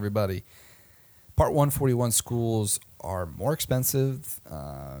bills, everybody, Part 141 schools are more expensive.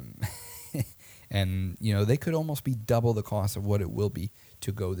 And, they could almost be double the cost of what it will be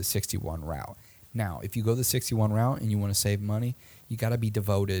to go the 61 route. Now, if you go the 61 route and you want to save money, you got to be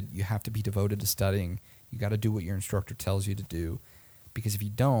devoted. You have to be devoted to studying. You got to do what your instructor tells you to do, because if you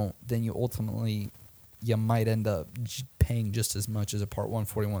don't, then you might end up paying just as much as a Part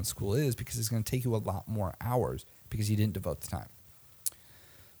 141 school is, because it's going to take you a lot more hours because you didn't devote the time.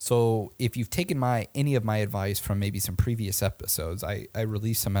 So if you've taken any of my advice from maybe some previous episodes, I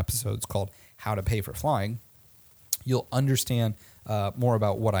released some episodes called How to Pay for Flying, you'll understand more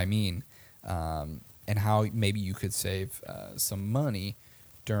about what I mean and how maybe you could save some money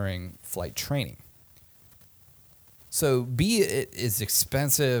during flight training. So be it as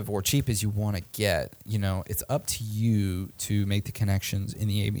expensive or cheap as you want to get, it's up to you to make the connections in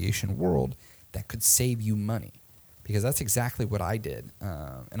the aviation world that could save you money, because that's exactly what I did.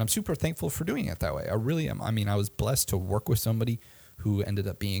 And I'm super thankful for doing it that way. I really am. I was blessed to work with somebody who ended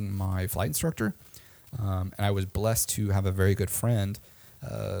up being my flight instructor. And I was blessed to have a very good friend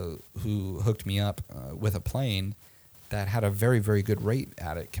who hooked me up with a plane that had a very, very good rate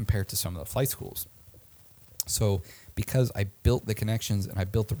at it compared to some of the flight schools. So because I built the connections and I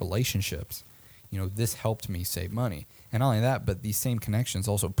built the relationships, this helped me save money. And not only that, but these same connections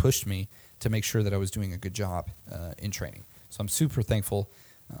also pushed me to make sure that I was doing a good job in training. So I'm super thankful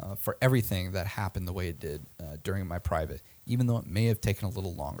for everything that happened the way it did during my private, even though it may have taken a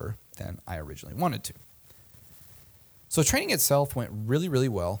little longer than I originally wanted to. So training itself went really, really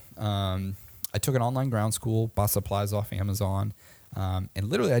well. I took an online ground school, bought supplies off Amazon, and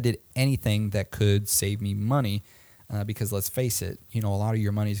literally I did anything that could save me money because let's face it, a lot of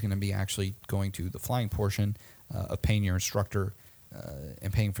your money is going to be actually going to the flying portion of paying your instructor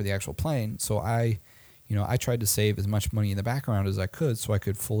and paying for the actual plane. So I tried to save as much money in the background as I could so I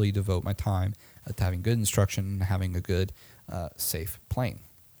could fully devote my time to having good instruction and having a good, safe plane.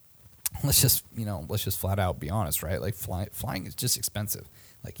 Let's just flat out be honest, right? Like flying is just expensive.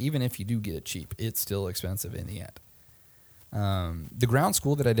 Like even if you do get it cheap, it's still expensive in the end. The ground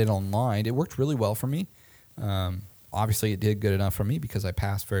school that I did online, it worked really well for me. Obviously, it did good enough for me because I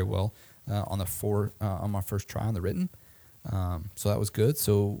passed very well on my first try on the written. So that was good.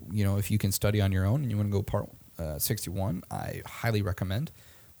 So, if you can study on your own and you want to go Part 61, I highly recommend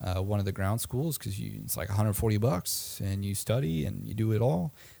one of the ground schools because it's like $140 and you study and you do it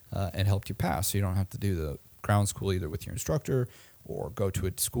all and helped you pass. So you don't have to do the ground school either with your instructor or go to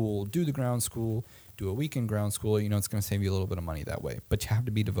a school, do the ground school, do a weekend ground school. It's going to save you a little bit of money that way. But you have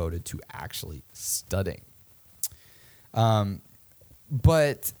to be devoted to actually studying.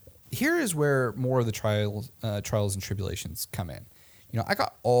 But here is where more of the trials and tribulations come in. I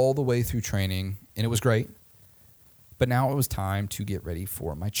got all the way through training, and it was great. But now it was time to get ready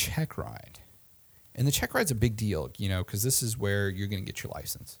for my check ride. And the check ride's a big deal, because this is where you're going to get your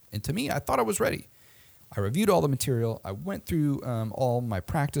license. And to me, I thought I was ready. I reviewed all the material. I went through all my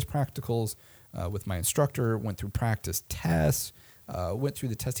practicals with my instructor, went through practice tests, went through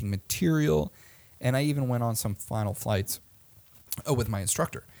the testing material, and I even went on some final flights with my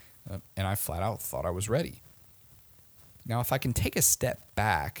instructor. And I flat out thought I was ready. Now, if I can take a step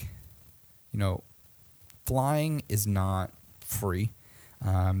back, flying is not free.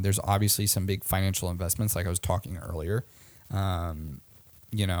 There's obviously some big financial investments, like I was talking earlier.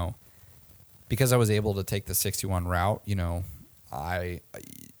 Because I was able to take the 61 route,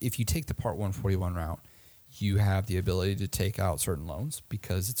 if you take the Part 141 route, you have the ability to take out certain loans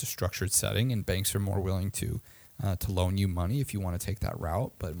because it's a structured setting and banks are more willing to loan you money if you want to take that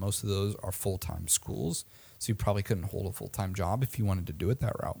route. But most of those are full-time schools, so you probably couldn't hold a full-time job if you wanted to do it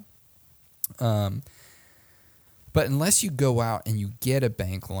that route. But unless you go out and you get a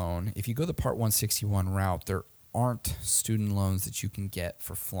bank loan, if you go the Part 161 route, there aren't student loans that you can get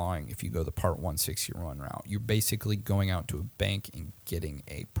for flying if you go the Part 161 route. You're basically going out to a bank and getting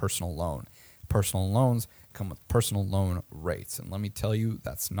a personal loan. Personal loans come with personal loan rates. And let me tell you,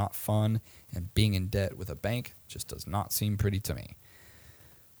 that's not fun. And being in debt with a bank just does not seem pretty to me.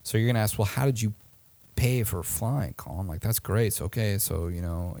 So you're going to ask, well, how did you pay for flying, Colin? Like, that's great. So, okay, so,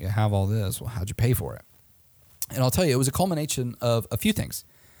 you have all this. Well, how'd you pay for it? And I'll tell you, it was a culmination of a few things.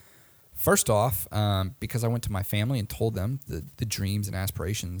 First off, because I went to my family and told them the dreams and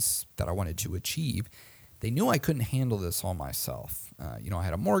aspirations that I wanted to achieve, they knew I couldn't handle this all myself. I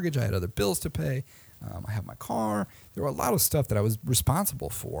had a mortgage, I had other bills to pay, I had my car. There were a lot of stuff that I was responsible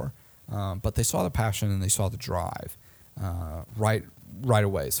for, but they saw the passion and they saw the drive right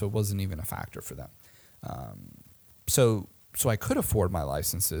away, so it wasn't even a factor for them. So I could afford my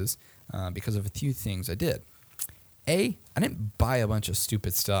licenses because of a few things I did. I didn't buy a bunch of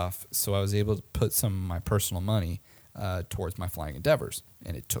stupid stuff, so I was able to put some of my personal money towards my flying endeavors,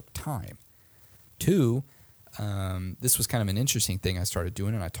 and it took time. 2, this was kind of an interesting thing I started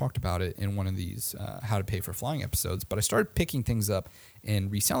doing, and I talked about it in one of these How to Pay for Flying episodes, but I started picking things up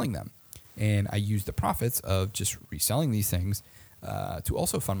and reselling them, and I used the profits of just reselling these things to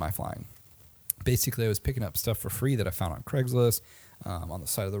also fund my flying. Basically, I was picking up stuff for free that I found on Craigslist, on the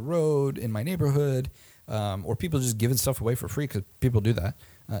side of the road, in my neighborhood, or people just giving stuff away for free because people do that,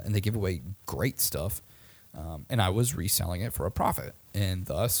 and they give away great stuff. And I was reselling it for a profit and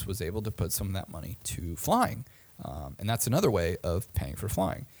thus was able to put some of that money to flying. And that's another way of paying for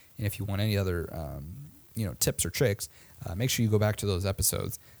flying. And if you want any other tips or tricks, make sure you go back to those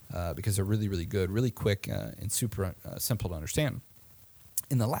episodes because they're really, really good, really quick, and super simple to understand.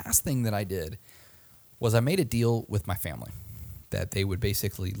 And the last thing that I did was I made a deal with my family that they would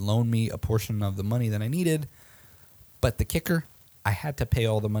basically loan me a portion of the money that I needed. But the kicker, I had to pay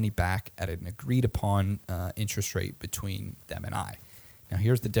all the money back at an agreed upon interest rate between them and I. Now,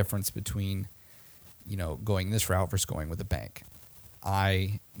 here's the difference between, going this route versus going with a bank.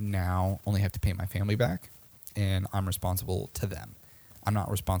 I now only have to pay my family back, and I'm responsible to them. I'm not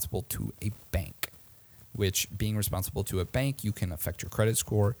responsible to a bank, which being responsible to a bank, you can affect your credit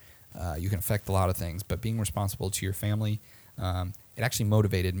score. You can affect a lot of things, but being responsible to your family, it actually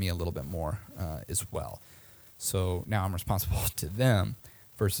motivated me a little bit more as well. So now I'm responsible to them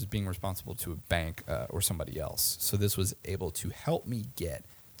versus being responsible to a bank or somebody else. So this was able to help me get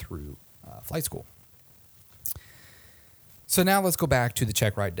through flight school. So now let's go back to the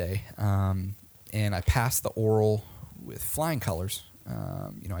check ride day. And I passed the oral with flying colors.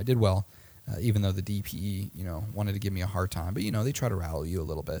 I did well, even though the DPE, wanted to give me a hard time. But, they try to rattle you a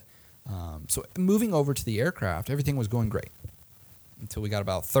little bit. So moving over to the aircraft, everything was going great until we got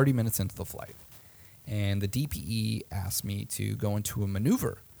about 30 minutes into the flight. And the DPE asked me to go into a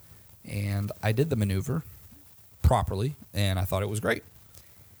maneuver. And I did the maneuver properly, and I thought it was great.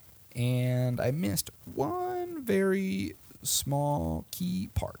 And I missed one very small key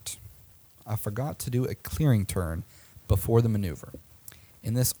part. I forgot to do a clearing turn before the maneuver.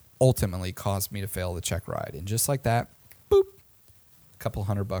 And this ultimately caused me to fail the check ride. And just like that, boop, a couple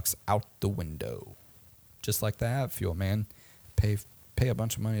 $100 out the window. Just like that, fuel man. Pay a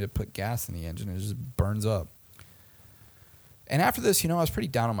bunch of money to put gas in the engine, and it just burns up. And after this, I was pretty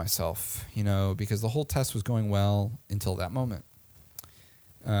down on myself, because the whole test was going well until that moment.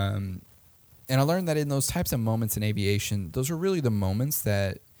 And I learned that in those types of moments in aviation, those are really the moments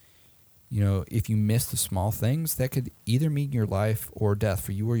that, if you miss the small things, that could either mean your life or death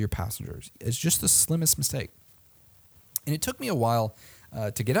for you or your passengers. It's just the slimmest mistake. And it took me a while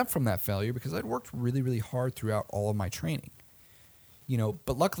to get up from that failure because I'd worked really, really hard throughout all of my training.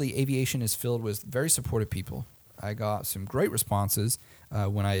 But luckily, aviation is filled with very supportive people. I got some great responses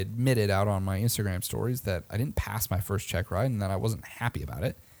when I admitted out on my Instagram stories that I didn't pass my first check ride and that I wasn't happy about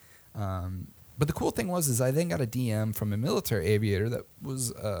it. But the cool thing was I then got a DM from a military aviator that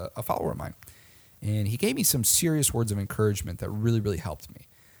was a follower of mine. And he gave me some serious words of encouragement that really, really helped me.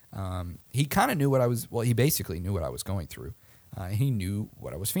 He kind of knew he basically knew what I was going through. He knew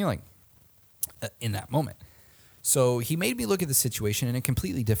what I was feeling in that moment. So he made me look at the situation in a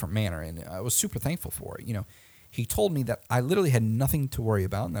completely different manner, and I was super thankful for it. He told me that I literally had nothing to worry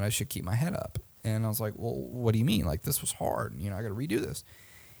about and that I should keep my head up. And I was like, well, what do you mean? Like, this was hard. I got to redo this.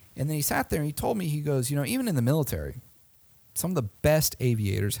 And then he sat there and he told me, he goes, even in the military, some of the best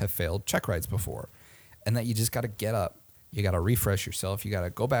aviators have failed check rides before, and that you just got to get up. You got to refresh yourself. You got to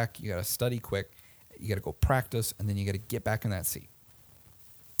go back. You got to study quick. You got to go practice, and then you got to get back in that seat.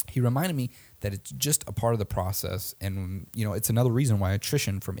 He reminded me that it's just a part of the process, and it's another reason why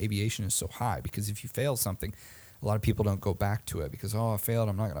attrition from aviation is so high, because if you fail something, a lot of people don't go back to it because, I failed,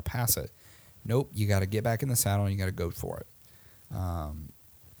 I'm not going to pass it. Nope, you got to get back in the saddle and you got to go for it.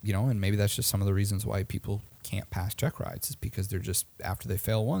 And maybe that's just some of the reasons why people can't pass check rides, is because they're just, after they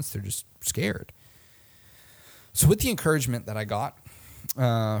fail once, they're just scared. So with the encouragement that I got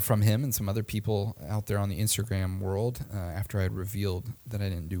from him and some other people out there on the Instagram world, after I had revealed that I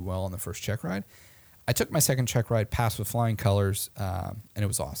didn't do well on the first check ride, I took my second check ride, passed with flying colors, and it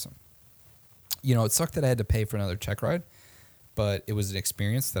was awesome. It sucked that I had to pay for another check ride, but it was an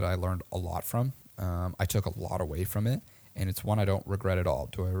experience that I learned a lot from. I took a lot away from it, and it's one I don't regret at all.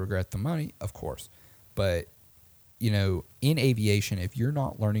 Do I regret the money? Of course. But, in aviation, if you're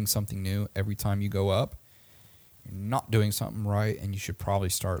not learning something new every time you go up, you're not doing something right, and you should probably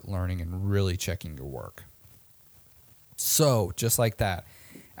start learning and really checking your work. So, just like that,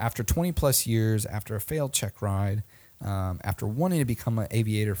 after 20 plus years, after a failed check ride, after wanting to become an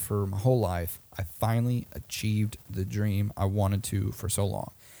aviator for my whole life, I finally achieved the dream I wanted to for so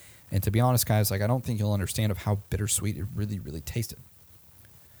long. And to be honest, guys, I don't think you'll understand of how bittersweet it really, really tasted.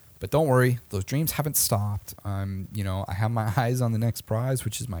 But don't worry, those dreams haven't stopped. I have my eyes on the next prize,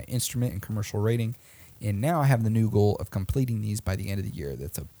 which is my instrument and commercial rating. And now I have the new goal of completing these by the end of the year.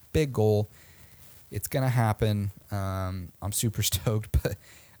 That's a big goal. It's going to happen. I'm super stoked, but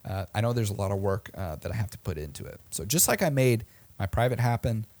I know there's a lot of work that I have to put into it. So just like I made my private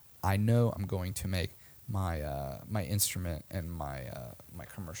happen, I know I'm going to make my my instrument and my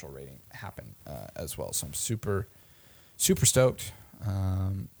commercial rating happen as well. So I'm super, super stoked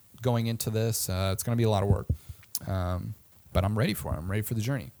going into this. It's going to be a lot of work, but I'm ready for it. I'm ready for the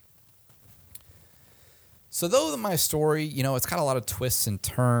journey. So though my story, it's got a lot of twists and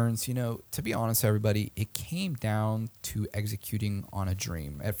turns, to be honest, everybody, it came down to executing on a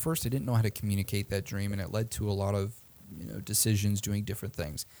dream. At first, I didn't know how to communicate that dream, and it led to a lot of, decisions, doing different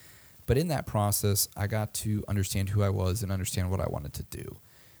things. But in that process, I got to understand who I was and understand what I wanted to do.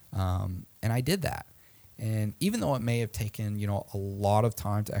 And I did that. And even though it may have taken, a lot of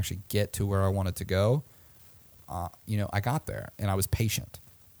time to actually get to where I wanted to go, I got there, and I was patient.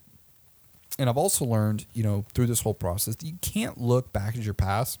 And I've also learned, through this whole process, that you can't look back at your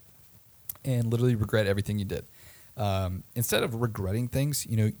past and literally regret everything you did. Instead of regretting things,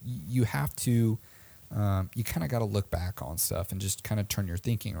 you have to, you kind of got to look back on stuff and just kind of turn your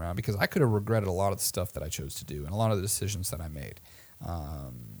thinking around, because I could have regretted a lot of the stuff that I chose to do and a lot of the decisions that I made.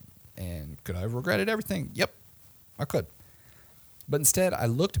 And could I have regretted everything? Yep, I could. But instead, I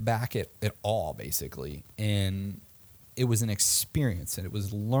looked back at it all, basically, and it was an experience, and it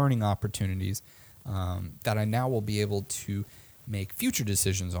was learning opportunities that I now will be able to make future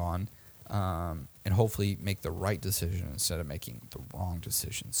decisions on, and hopefully make the right decision instead of making the wrong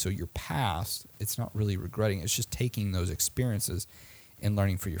decision. So your past, it's not really regretting, it's just taking those experiences and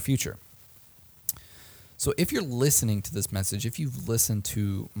learning for your future. So if you're listening to this message, if you've listened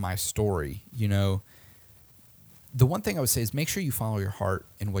to my story, the one thing I would say is make sure you follow your heart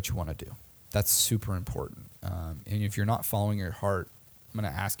in what you want to do. That's super important. And if you're not following your heart, I'm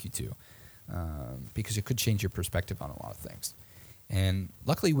going to ask you to, because it could change your perspective on a lot of things. And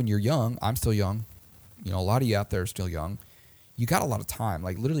luckily, when you're young, I'm still young. A lot of you out there are still young. You got a lot of time.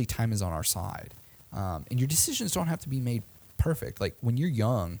 Like, literally, time is on our side. And your decisions don't have to be made perfect. Like, when you're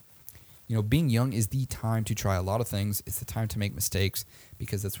young, being young is the time to try a lot of things. It's the time to make mistakes,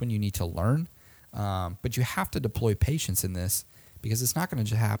 because that's when you need to learn. But you have to deploy patience in this, because it's not going to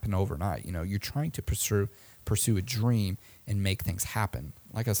just happen overnight. You're trying to pursue a dream and make things happen.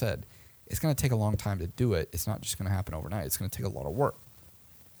 Like I said, it's going to take a long time to do it. It's not just going to happen overnight. It's going to take a lot of work.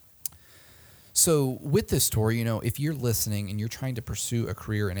 So with this story, if you're listening and you're trying to pursue a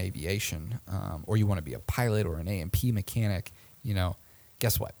career in aviation, or you want to be a pilot or an A&P mechanic,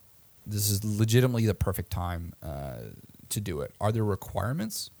 guess what? This is legitimately the perfect time to do it. Are there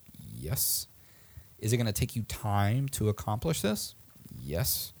requirements? Yes. Is it going to take you time to accomplish this?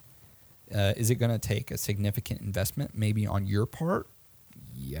 Yes. Is it going to take a significant investment maybe on your part?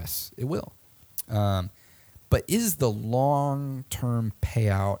 Yes, it will. But is the long-term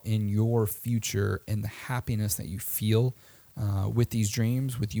payout in your future and the happiness that you feel with these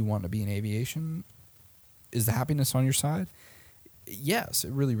dreams, with you wanting to be in aviation, is the happiness on your side? Yes,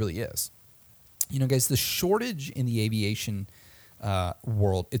 it really, really is. You know, guys, the shortage in the aviation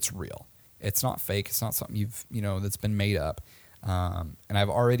world, it's real. It's not fake. It's not something that's been made up. And I've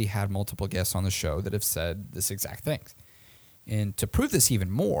already had multiple guests on the show that have said this exact thing. And to prove this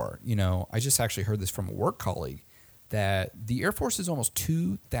even more, I just actually heard this from a work colleague that the Air Force is almost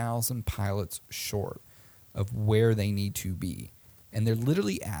 2,000 pilots short of where they need to be. And they're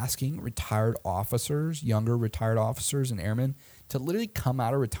literally asking retired officers, younger retired officers and airmen, to literally come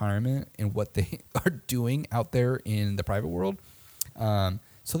out of retirement and what they are doing out there in the private world,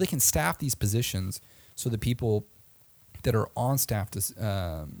 so they can staff these positions so the people that are on staff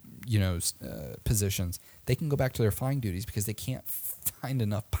positions, they can go back to their flying duties because they can't find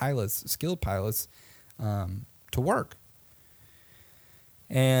enough pilots, skilled pilots, to work.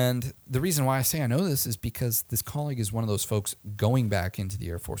 And the reason why I say I know this is because this colleague is one of those folks going back into the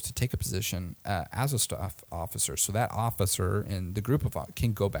Air Force to take a position as a staff officer. So that officer and the group of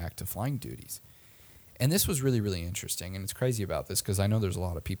can go back to flying duties. And this was really, really interesting. And it's crazy about this because I know there's a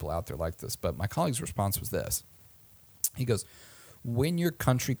lot of people out there like this. But my colleague's response was this. He goes, when your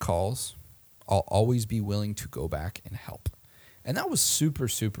country calls, I'll always be willing to go back and help. And that was super,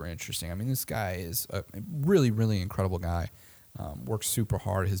 super interesting. I mean, this guy is a really, really incredible guy. Works super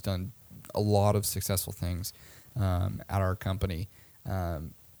hard, has done a lot of successful things at our company.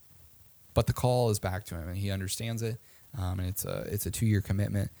 But the call is back to him, and he understands it. And it's a 2-year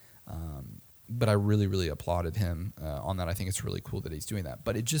commitment. But I really, really applauded him on that. I think it's really cool that he's doing that.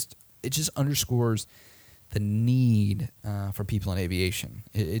 But it just underscores the need for people in aviation.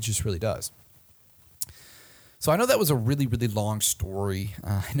 It just really does. So I know that was a really, really long story.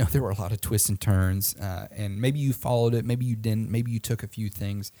 I know there were a lot of twists and turns, and maybe you followed it, maybe you didn't, maybe you took a few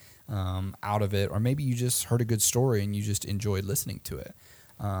things out of it, or maybe you just heard a good story and you just enjoyed listening to it.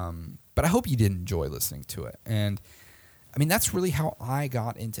 But I hope you did enjoy listening to it. And I mean, that's really how I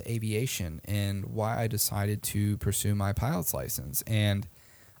got into aviation and why I decided to pursue my pilot's license. And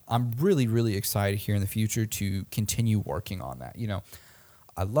I'm really, really excited here in the future to continue working on that.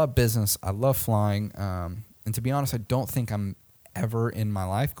 I love business. I love flying. And to be honest, I don't think I'm ever in my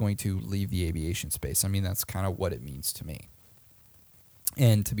life going to leave the aviation space. I mean, that's kind of what it means to me.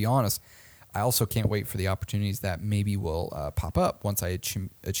 And to be honest, I also can't wait for the opportunities that maybe will pop up once I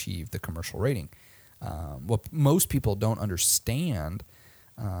achieve the commercial rating. What most people don't understand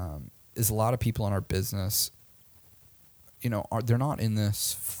is a lot of people in our business, they're not in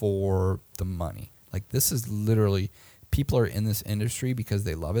this for the money. Like, this is literally, people are in this industry because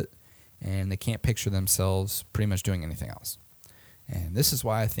they love it, and they can't picture themselves pretty much doing anything else. And this is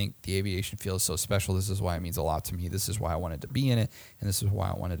why I think the aviation field is so special. This is why it means a lot to me. This is why I wanted to be in it, and this is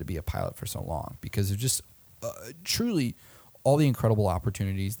why I wanted to be a pilot for so long, because there's just truly all the incredible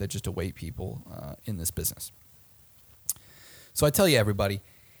opportunities that just await people in this business. So I tell you, everybody,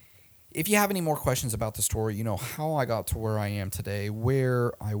 if you have any more questions about the story, how I got to where I am today,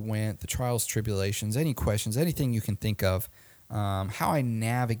 where I went, the trials, tribulations, any questions, anything you can think of, how I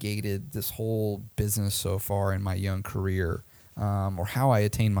navigated this whole business so far in my young career, or how I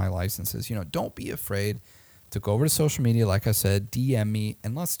attained my licenses, don't be afraid to go over to social media. Like I said, DM me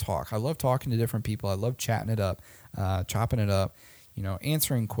and let's talk. I love talking to different people. I love chatting it up, chopping it up,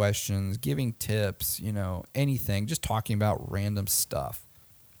 answering questions, giving tips, anything, just talking about random stuff.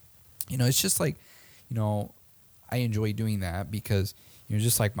 It's just like, I enjoy doing that because,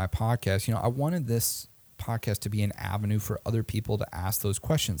 just like my podcast, I wanted this podcast to be an avenue for other people to ask those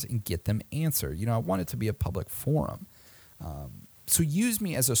questions and get them answered. I want it to be a public forum. So use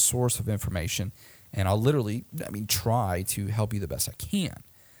me as a source of information, and I'll literally, try to help you the best I can.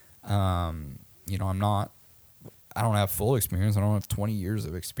 I don't have full experience. I don't have 20 years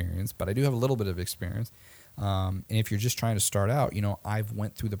of experience, but I do have a little bit of experience. And if you're just trying to start out, I've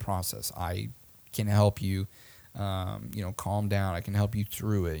went through the process. I can help you, calm down. I can help you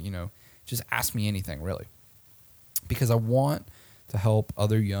through it. Just ask me anything, really, because I want to help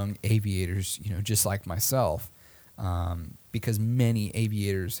other young aviators, just like myself, because many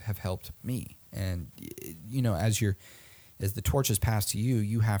aviators have helped me. And, as the torch is passed to you,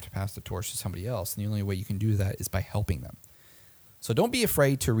 you have to pass the torch to somebody else. And the only way you can do that is by helping them. So don't be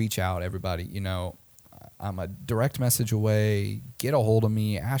afraid to reach out, everybody. I'm a direct message away. Get a hold of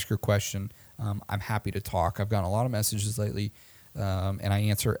me. Ask your question. I'm happy to talk. I've gotten a lot of messages lately, and I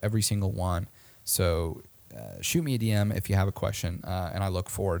answer every single one. So shoot me a DM if you have a question, and I look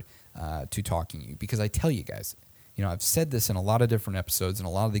forward to talking to you. Because I tell you guys, I've said this in a lot of different episodes, and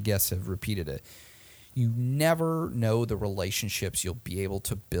a lot of the guests have repeated it. You never know the relationships you'll be able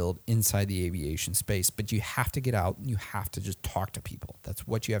to build inside the aviation space, but you have to get out and you have to just talk to people. That's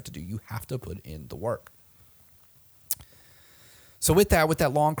what you have to do. You have to put in the work. So with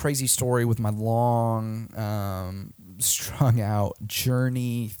that long, crazy story, with my long, strung out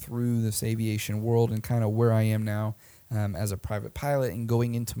journey through this aviation world and kind of where I am now as a private pilot and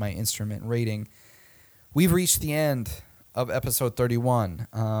going into my instrument rating, we've reached the end of episode 31.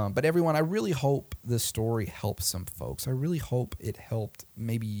 But everyone, I really hope this story helps some folks. I really hope it helped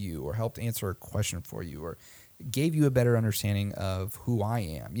maybe you, or helped answer a question for you, or gave you a better understanding of who I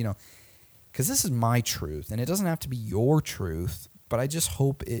am, because this is my truth, and it doesn't have to be your truth, but I just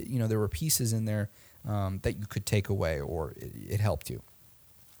hope it, there were pieces in there that you could take away, or it helped you.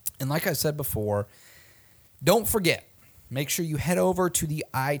 And like I said before, don't forget, make sure you head over to the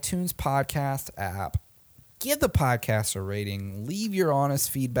iTunes podcast app. Give the podcast a rating, leave your honest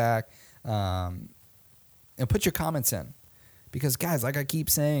feedback, and put your comments in. Because, guys, like I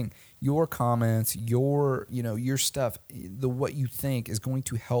keep saying, your comments, your stuff, what you think is going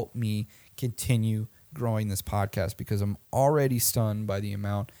to help me continue growing this podcast, because I'm already stunned by the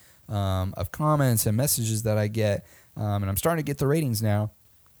amount of comments and messages that I get, and I'm starting to get the ratings now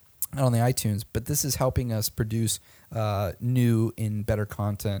on the iTunes, but this is helping us produce new and better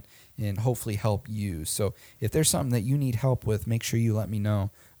content and hopefully help you. So if there's something that you need help with, make sure you let me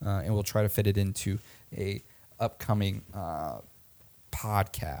know, and we'll try to fit it into a upcoming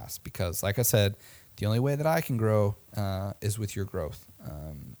podcast, because like I said, the only way that I can grow is with your growth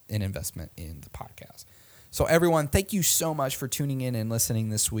and investment in the podcast. So everyone, thank you so much for tuning in and listening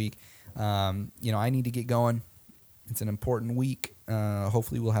this week. I need to get going. It's an important week.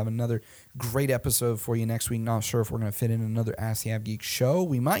 Hopefully we'll have another great episode for you next week. Not sure if we're going to fit in another Ask the Av Geek show.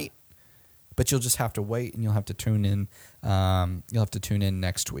 We might, but you'll just have to wait, and you'll have to tune in. You'll have to tune in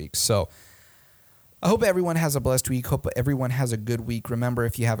next week. So I hope everyone has a blessed week. Hope everyone has a good week. Remember,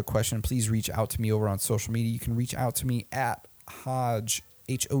 if you have a question, please reach out to me over on social media. You can reach out to me at Hodge,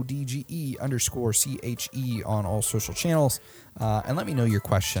 HODGE _CHE on all social channels, and let me know your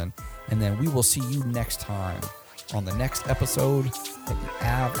question. And then we will see you next time on the next episode of the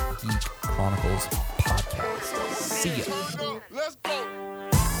Av Geek Chronicles podcast. See ya.